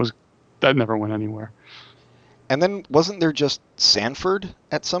in-law, and that never went anywhere. And then wasn't there just Sanford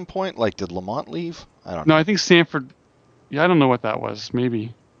at some point? Like, did Lamont leave? I don't know. No, I think Sanford... Yeah, I don't know what that was.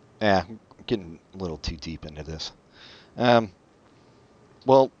 Maybe. Yeah, I'm getting a little too deep into this.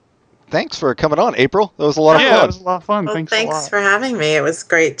 Well, thanks for coming on, April. That was a lot of fun. Yeah, it was a lot of fun. Well, thanks a lot for having me. It was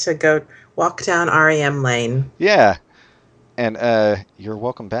great to go walk down REM Lane. Yeah. And you're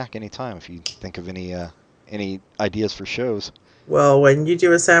welcome back anytime if you think of any ideas for shows. Well, when you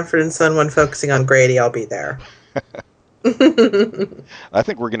do a Sanford and Son one focusing on Grady, I'll be there. I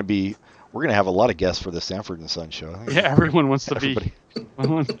think we're gonna have a lot of guests for the Sanford and Son show. Yeah, everyone wants to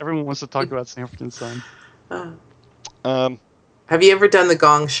everyone wants to talk about Sanford and Son. Have you ever done the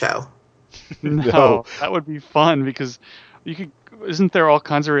Gong Show? No, that would be fun because you could. Isn't there all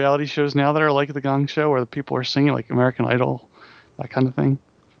kinds of reality shows now that are like the Gong Show, where the people are singing, like American Idol, that kind of thing?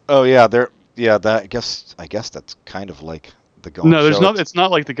 Oh yeah, I guess that's kind of like the Gong Show. No, there's not. It's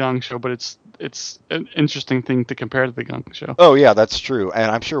not like the Gong Show, but it's an interesting thing to compare to the Gong Show. Oh yeah, that's true, and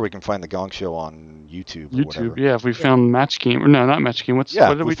I'm sure we can find the Gong Show on YouTube. Or whatever. Yeah. If we found Match Game, or no, not Match Game. What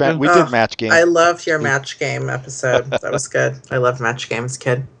did we do? We did Match Game. I loved your Match Game episode. That was good. I loved Match Game as a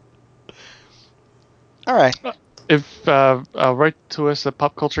kid. All right. If write to us at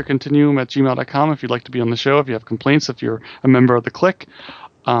popculturecontinuum@gmail.com if you'd like to be on the show, if you have complaints, if you're a member of the clique.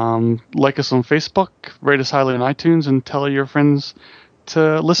 Like us on Facebook, rate us highly on iTunes, and tell your friends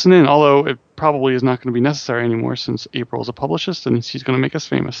to listen in, although it probably is not going to be necessary anymore since April is a publicist and she's going to make us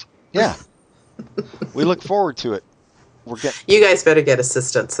famous. Yeah. We look forward to it. You guys better get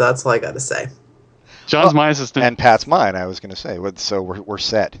assistants, so that's all I got to say. John's my assistant. And Pat's mine, I was going to say. So we're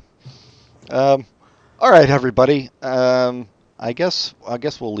set. All right, everybody. I guess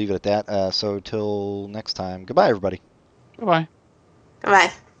we'll leave it at that. So till next time. Goodbye, everybody. Goodbye.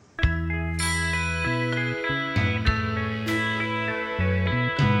 Goodbye.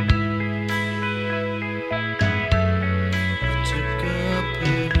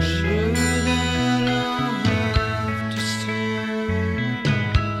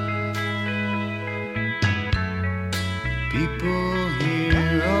 People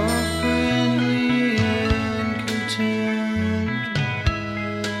here are friendly and content.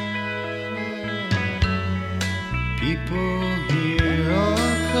 People here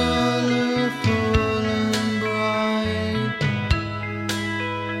are colorful and bright.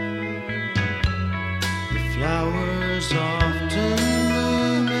 The flowers often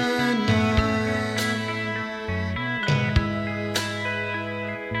bloom at night.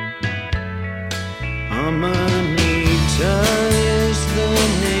 Amanita is the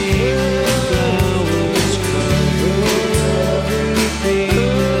name. The flowers cover everything.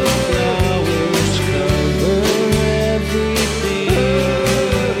 The flowers cover everything.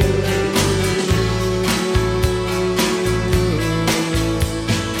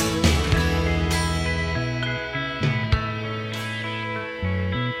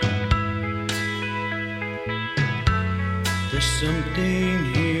 There's something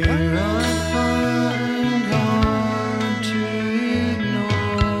here I find hard to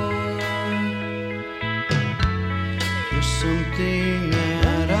ignore. There's something